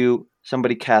 what if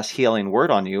somebody casts Healing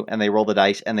Word on you and they roll the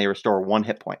dice and they restore 1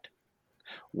 hit point?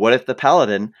 What if the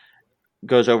paladin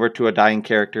goes over to a dying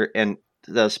character and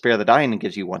does Spare the Dying and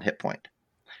gives you 1 hit point?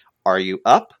 Are you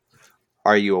up?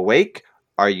 Are you awake?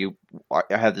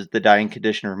 Have the dying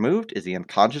condition removed? Is the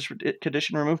unconscious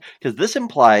condition removed? Because this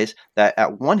implies that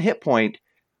at 1 hit point,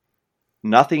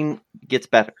 nothing gets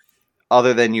better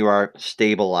other than you are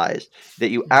stabilized. That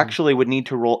you actually would need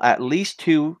to roll at least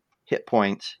 2 hit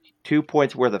points, 2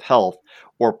 points worth of health,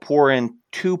 or pour in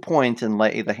 2 points and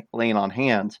laying on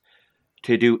hands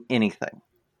to do anything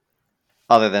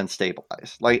other than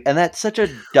stabilize. And that's such a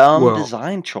dumb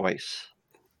design choice.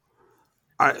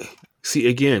 I see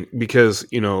again, because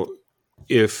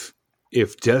if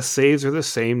death saves are the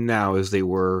same now as they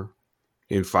were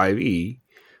in 5e,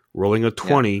 rolling a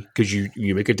 20, because you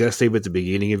make a death save at the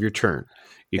beginning of your turn.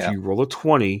 If you roll a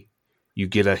 20, you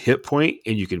get a hit point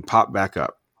and you can pop back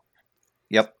up.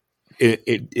 Yep.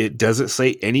 It doesn't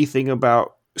say anything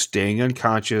about staying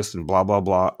unconscious and blah, blah,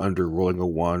 blah under rolling a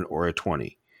 1 or a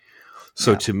 20.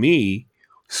 So to me,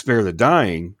 Spare the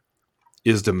Dying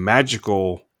is the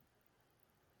magical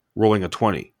rolling a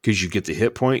 20, because you get the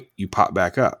hit point, you pop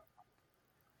back up.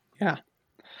 Yeah.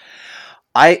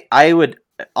 I would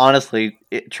honestly,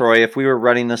 Troy, if we were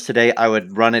running this today, I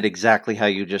would run it exactly how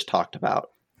you just talked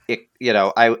about.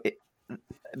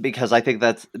 Because I think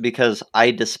because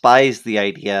I despise the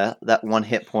idea that 1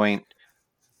 hit point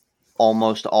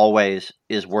almost always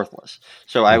is worthless.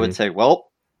 So I would say, well,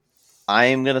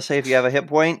 I'm going to say if you have a hit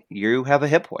point, you have a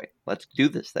hit point. Let's do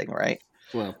this thing, right?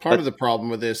 Well, part of the problem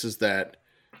with this is that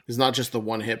it's not just the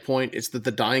 1 hit point, it's that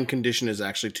the dying condition is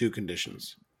actually 2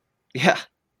 conditions. Yeah.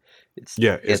 It's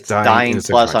dying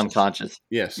plus unconscious.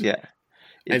 Yes. Yeah.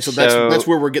 And so that's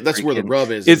where that's where the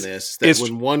rub is in this. That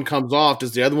when one comes off,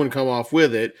 does the other one come off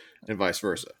with it, and vice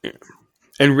versa.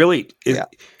 And really,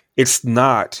 it's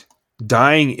not.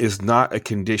 Dying is not a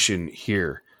condition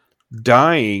here.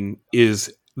 Dying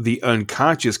is the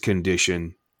unconscious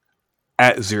condition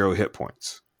at 0 hit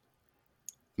points.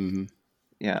 Mm-hmm.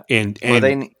 Yeah. And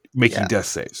making death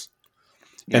saves.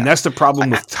 Yeah. And that's the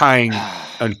problem with tying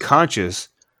unconscious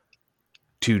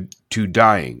to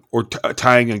dying, or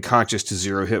tying unconscious to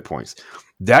 0 hit points.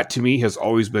 That to me has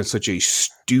always been such a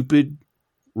stupid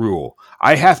rule.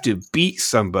 I have to beat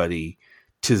somebody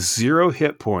to 0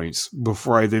 hit points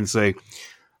before I then say,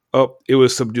 oh, it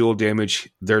was subdual damage.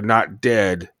 They're not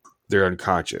dead. They're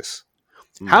unconscious.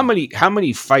 Mm. How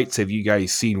many fights have you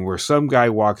guys seen where some guy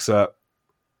walks up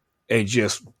and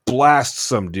just blasts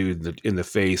some dude in the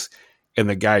face, and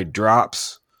the guy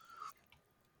drops,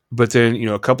 but then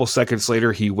a couple seconds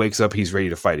later he wakes up, he's ready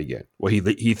to fight again. Well,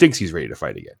 he thinks he's ready to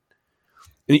fight again.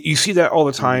 And you see that all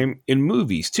the time in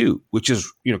movies too, which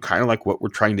is kind of like what we're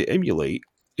trying to emulate,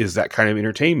 is that kind of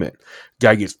entertainment.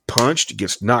 Guy gets punched,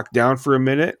 gets knocked down for a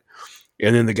minute,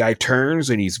 and then the guy turns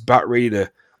and he's about ready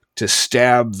to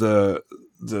stab the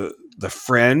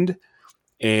friend,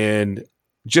 and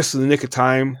just in the nick of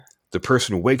time, the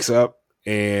person wakes up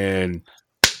and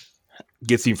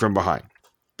gets him from behind.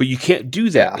 But you can't do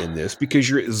that in this because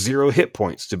you're at 0 hit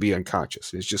points to be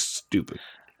unconscious. It's just stupid.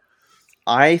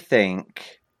 I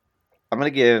think I'm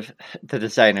going to give the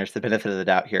designers the benefit of the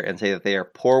doubt here and say that they are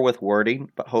poor with wording,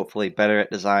 but hopefully better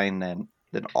at design than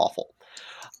awful.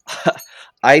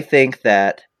 I think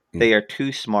that they are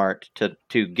too smart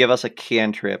to give us a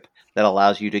cantrip that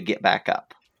allows you to get back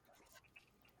up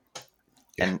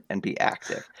and be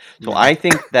active. So I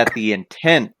think that the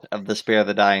intent of the Spare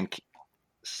the Dying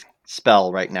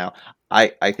spell right now,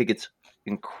 I think it's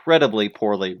incredibly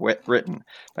poorly written.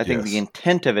 I think the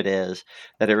intent of it is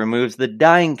that it removes the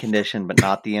dying condition, but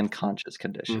not the unconscious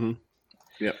condition.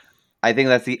 Mm-hmm. Yep. I think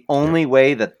that's the only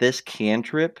way that this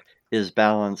cantrip is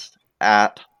balanced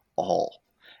at all.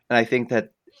 And I think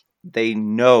that they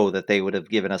know that they would have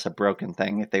given us a broken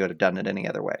thing if they would have done it any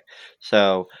other way.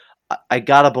 So I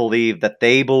gotta believe that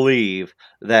they believe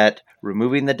that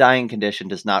removing the dying condition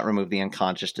does not remove the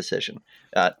unconscious condition.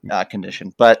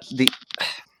 But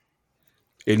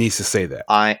it needs to say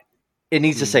that. It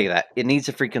needs to say that. It needs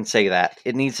to freaking say that.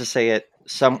 It needs to say it.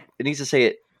 It needs to say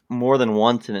it more than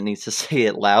once, and it needs to say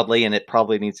it loudly, and it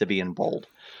probably needs to be in bold.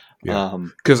 Yeah,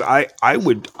 because I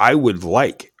would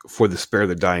like for the Spare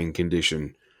the Dying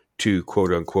condition to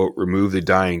quote unquote remove the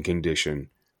dying condition,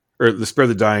 or the Spare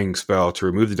the Dying spell to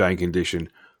remove the dying condition,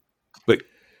 but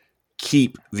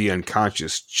keep the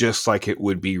unconscious, just like it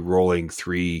would be rolling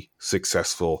 3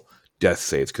 successful death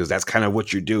saves, because that's kind of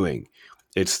what you're doing.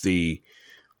 It's the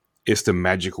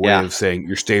magic way Yeah. of saying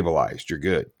you're stabilized, you're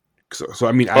good. So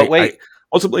I mean, But wait.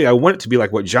 ultimately I want it to be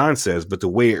like what John says, but the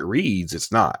way it reads,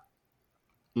 it's not.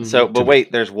 So, Mhm. but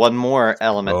wait, there's one more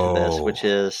element to this, Oh. which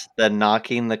is the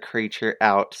knocking the creature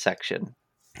out section.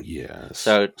 Yes.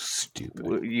 So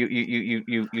stupid.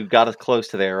 you got us close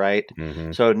to there, right?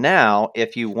 Mhm. So now,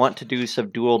 if you want to do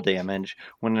subdual damage,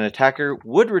 when an attacker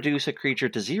would reduce a creature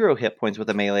to 0 hit points with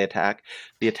a melee attack,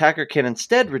 the attacker can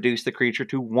instead reduce the creature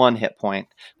to 1 hit point.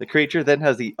 The creature then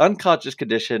has the unconscious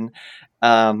condition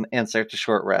and starts a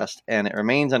short rest, and it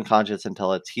remains unconscious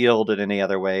until it's healed in any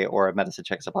other way or a medicine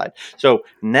check is applied. So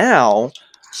now,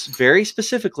 very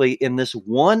specifically in this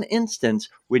one instance,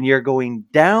 when you're going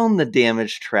down the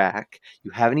damage track,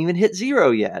 you haven't even hit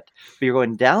 0 yet, but you're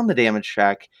going down the damage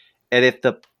track, and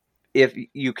if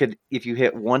you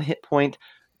hit 1 hit point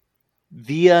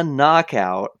via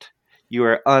knockout, you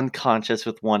are unconscious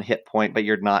with 1 hit point, but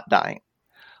you're not dying.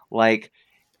 Like,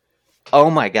 oh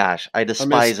my gosh, I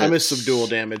despise it. I miss subdual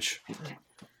damage.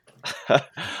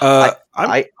 I'm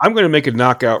going to make a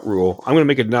knockout rule. I'm going to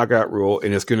make a knockout rule,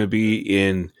 and it's going to be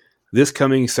in this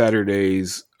coming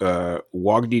Saturday's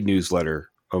Wogdy newsletter,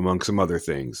 among some other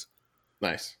things.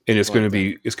 Nice. And it's going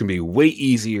to be way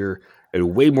easier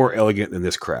and way more elegant than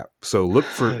this crap. So look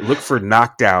for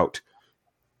knocked out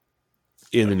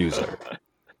in the newsletter.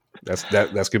 That's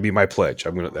going to be my pledge.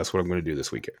 That's what I'm going to do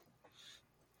this weekend.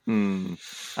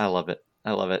 I love it.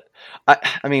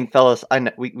 I mean, fellas, I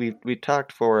know we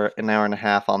talked for an hour and a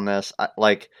half on this.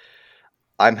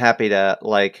 I'm happy to,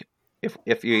 like,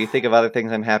 if you think of other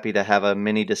things, I'm happy to have a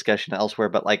mini discussion elsewhere.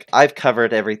 But like, I've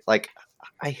covered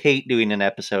I hate doing an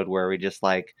episode where we just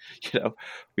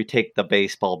we take the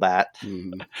baseball bat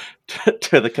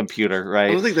to the computer, right?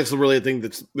 I don't think that's really a thing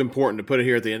that's important to put it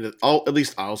here at the end. At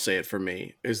least I'll say it for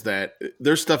me, is that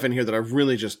there's stuff in here that I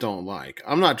really just don't like.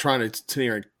 I'm not trying to sit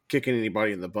here and kicking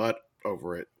anybody in the butt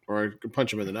over it or punch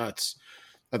them in the nuts.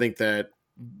 I think that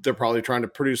they're probably trying to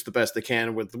produce the best they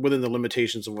can within the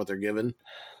limitations of what they're given.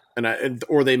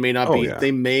 Or they may not be. Yeah.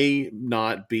 They may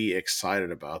not be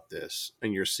excited about this,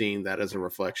 and you're seeing that as a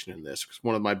reflection in this. Because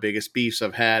one of my biggest beefs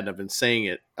I've had, and I've been saying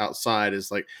it outside,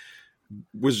 is like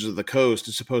Wizards of the Coast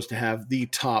is supposed to have the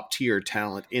top tier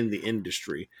talent in the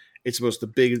industry. It's supposed to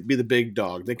be the big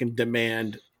dog. They can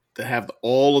demand to have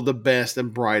all of the best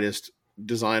and brightest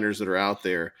designers that are out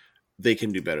there. They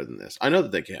can do better than this. I know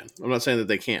that they can. I'm not saying that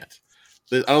they can't.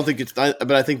 I don't think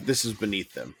but I think this is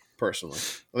beneath them personally.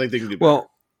 I think they can do better.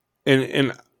 Well,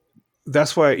 and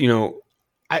that's why,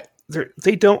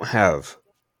 they don't have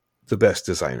the best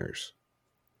designers.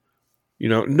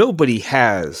 Nobody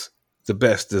has the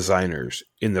best designers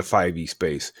in the 5e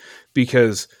space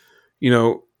because,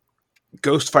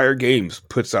 Ghostfire Games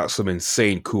puts out some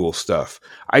insane cool stuff.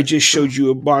 I just showed you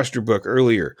a monster book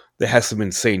earlier that has some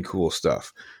insane cool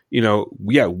stuff.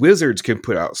 Wizards can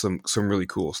put out some really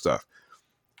cool stuff.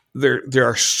 There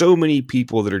are so many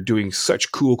people that are doing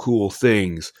such cool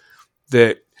things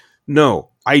that, no,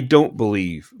 I don't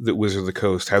believe that Wizards of the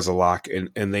Coast has a lock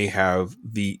and they have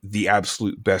the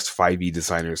absolute best 5e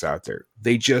designers out there.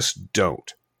 They just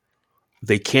don't.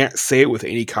 They can't say it with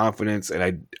any confidence,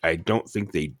 and I don't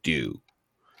think they do.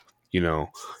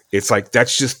 It's like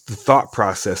that's just the thought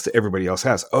process that everybody else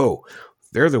has. Oh,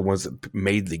 they're the ones that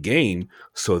made the game,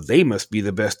 so they must be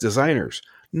the best designers.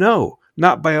 No,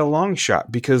 not by a long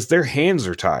shot, because their hands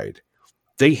are tied.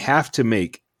 They have to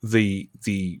make the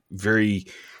very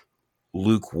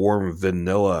lukewarm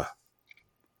vanilla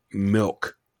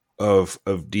milk of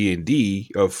D&D,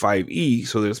 of 5e,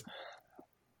 so that it's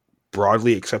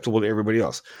broadly acceptable to everybody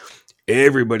else.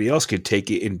 Everybody else can take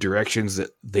it in directions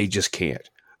that they just can't.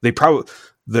 They probably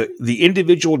the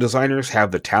individual designers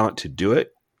have the talent to do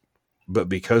it, but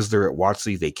because they're at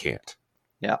WotC, they can't.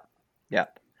 Yeah.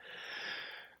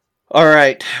 All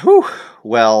right. Whew.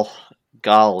 Well,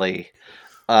 golly.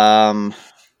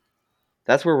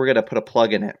 That's where we're going to put a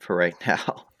plug in it for right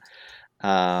now.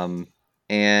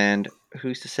 And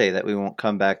who's to say that we won't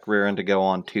come back rearing to go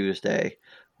on Tuesday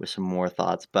with some more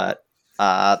thoughts? But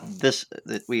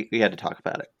we had to talk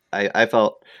about it. I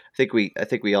think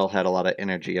we all had a lot of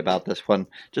energy about this one.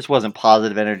 Just wasn't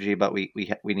positive energy, but we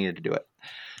needed to do it.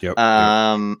 Yep.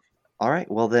 All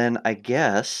right. Well, then I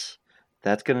guess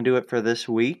that's going to do it for this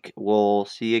week. We'll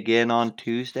see you again on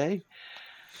Tuesday.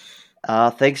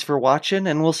 Thanks for watching,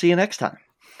 and we'll see you next time.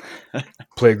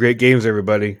 Play great games,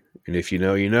 everybody. And if you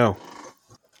know, you know.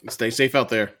 Stay safe out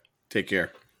there. Take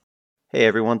care. Hey,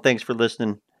 everyone. Thanks for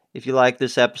listening. If you like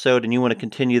this episode and you want to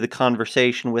continue the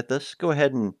conversation with us, go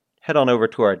ahead and head on over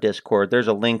to our Discord. There's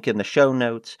a link in the show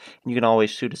notes, and you can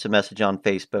always shoot us a message on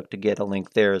Facebook to get a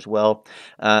link there as well.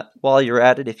 While you're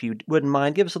at it, if you wouldn't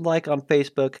mind, give us a like on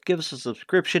Facebook, give us a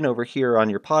subscription over here on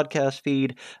your podcast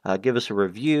feed, give us a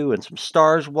review and some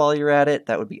stars while you're at it.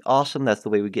 That would be awesome. That's the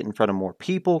way we get in front of more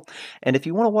people. And if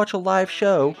you want to watch a live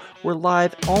show, we're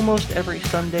live almost every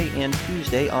Sunday and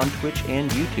Tuesday on Twitch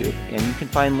and YouTube, and you can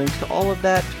find links to all of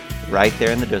that right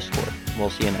there in the Discord.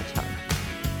 We'll see you next time.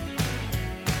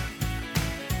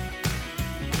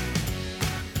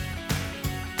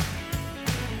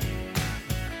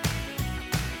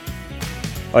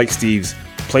 Like Steve's,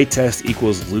 playtest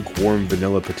equals lukewarm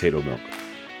vanilla potato milk.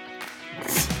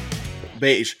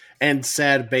 Beige and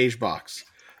sad beige box.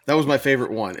 That was my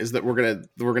favorite one. Is that we're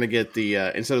gonna get the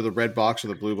instead of the red box or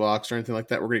the blue box or anything like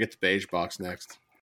that, we're gonna get the beige box next.